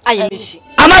haka? Ai mishi.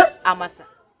 Amar a masa.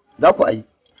 Za ku ai.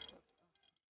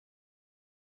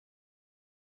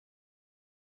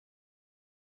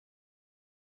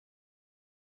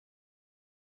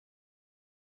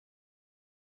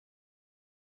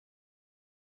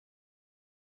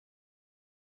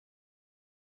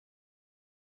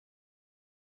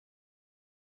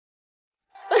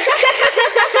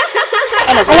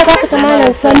 Allah ba ka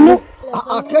malam sannu.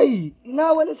 A kai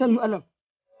ina wani sannu anan.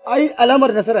 Ai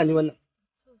alamar nasara ne wannan.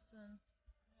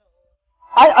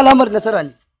 Ai alamar nasara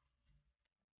ne.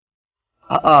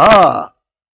 A'a.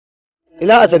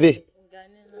 Ina Asabe.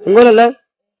 Kun ga nan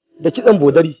da kitsan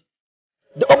bodari.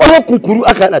 Da kwakwalwar kunkuru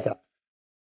aka hada ta.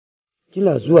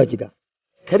 Kina zuwa gida.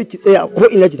 Kar ki tsaya a ko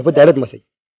ina ki tafi direct masai.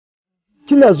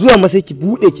 Kina zuwa masai ki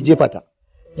bude ki jefa ta.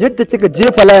 Yadda kika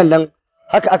jefa layan nan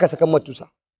haka aka saka matusa.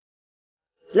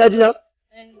 Ya ji na?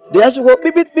 Da ya shigo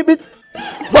bibit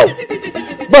bau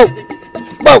bau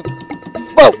bau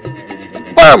bau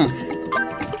bam.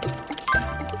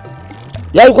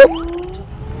 Ya yi ko?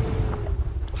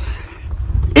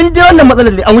 In dai wannan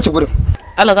matsalar ne an wuce gurin.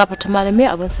 Allah gafarta malamai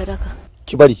abin sadaka.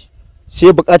 Ki bari.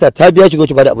 Sai bukata ta biya ki zo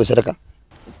ki bada abin sadaka.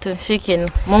 To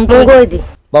shikenan. Mun gode.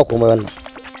 Ba komai wannan.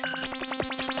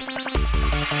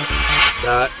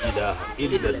 La ilaha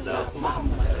illallah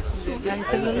Muhammad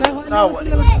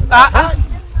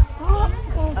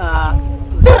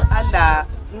Allah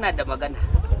ina da magana.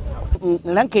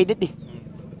 Ranka yi daɗe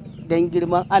don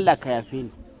girman Allah ka yafe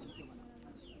ni.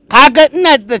 Kaga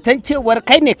ina da cewar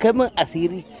kai ne kai min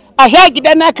asiri. A sha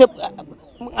gidana ka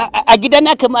a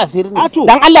gidana ka min asiri ne.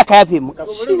 Dan Allah ka yafe mu. Dan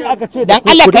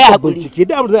Allah ka yi hakuri. Bincike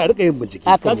da abin da za a rika yin bincike.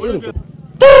 Haka ne.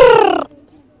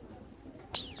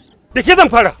 Da ke zan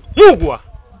fara muguwa.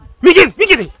 Mike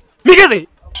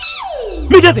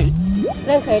zai.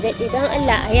 Ranka ya daɗe don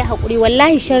Allah a yi haƙuri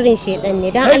wallahi sharrin shaidan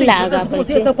ne don Allah a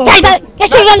gafarce. Ya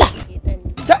ce lalla.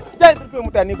 Ta rufe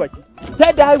mutane baki.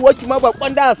 Ta da haihuwar ki ma ba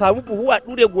kwanda a samu buhu a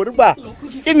dure gori ba.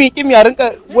 Kimi a rinka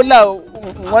walla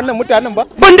wannan mutanen ba.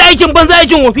 Banda aikin banza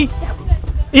aikin wofi.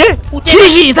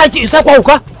 Kishi isa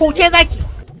kwauka. Huce zaki.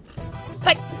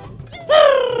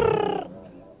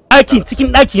 Ɗaki cikin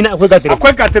ɗaki na akwai gatirin.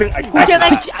 Akwai gatirin a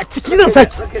ciki zan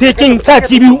saki sai kin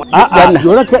sati 2. A'a,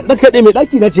 yau na kaɗe mai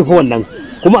ɗaki na ce fa wannan.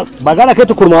 Kuma ba gara kai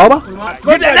ta kurmawa ba?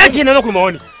 Ɗaki na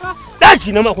kurmawa ne.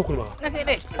 Ɗaki na ma akwai kurmawa.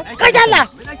 Kai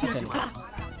dalla.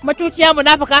 Matuciya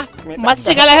munafika masu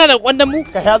shiga lahira da kwandan mu.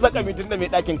 Ka ya zaka mitin da mai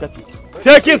ɗakin ka ce.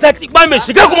 Sai kin sati ba mai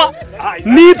shiga kuma.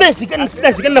 Ni zan shiga na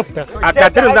fita. A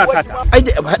gatirin za a sata. Ai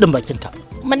da haɗin bakinta.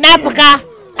 Munafika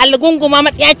algunguma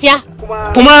matsiyaciya.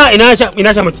 Kuma ina sha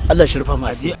maki. Allah shi rufa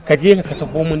masu. Ka je ka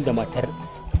taho min da matar.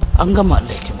 An gama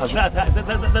Allah ya taimake.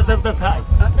 Za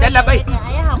Yalla bai.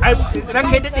 Ai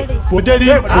ranka yi daɗe. Bodari,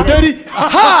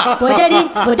 aha!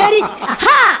 Bodari,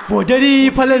 aha! Bodari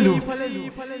Falalu.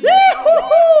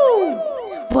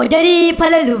 Bodari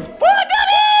Falalu.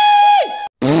 Bodari!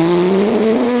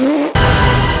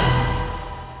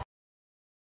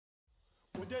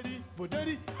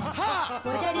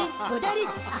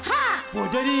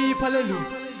 Bodari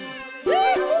Falalu.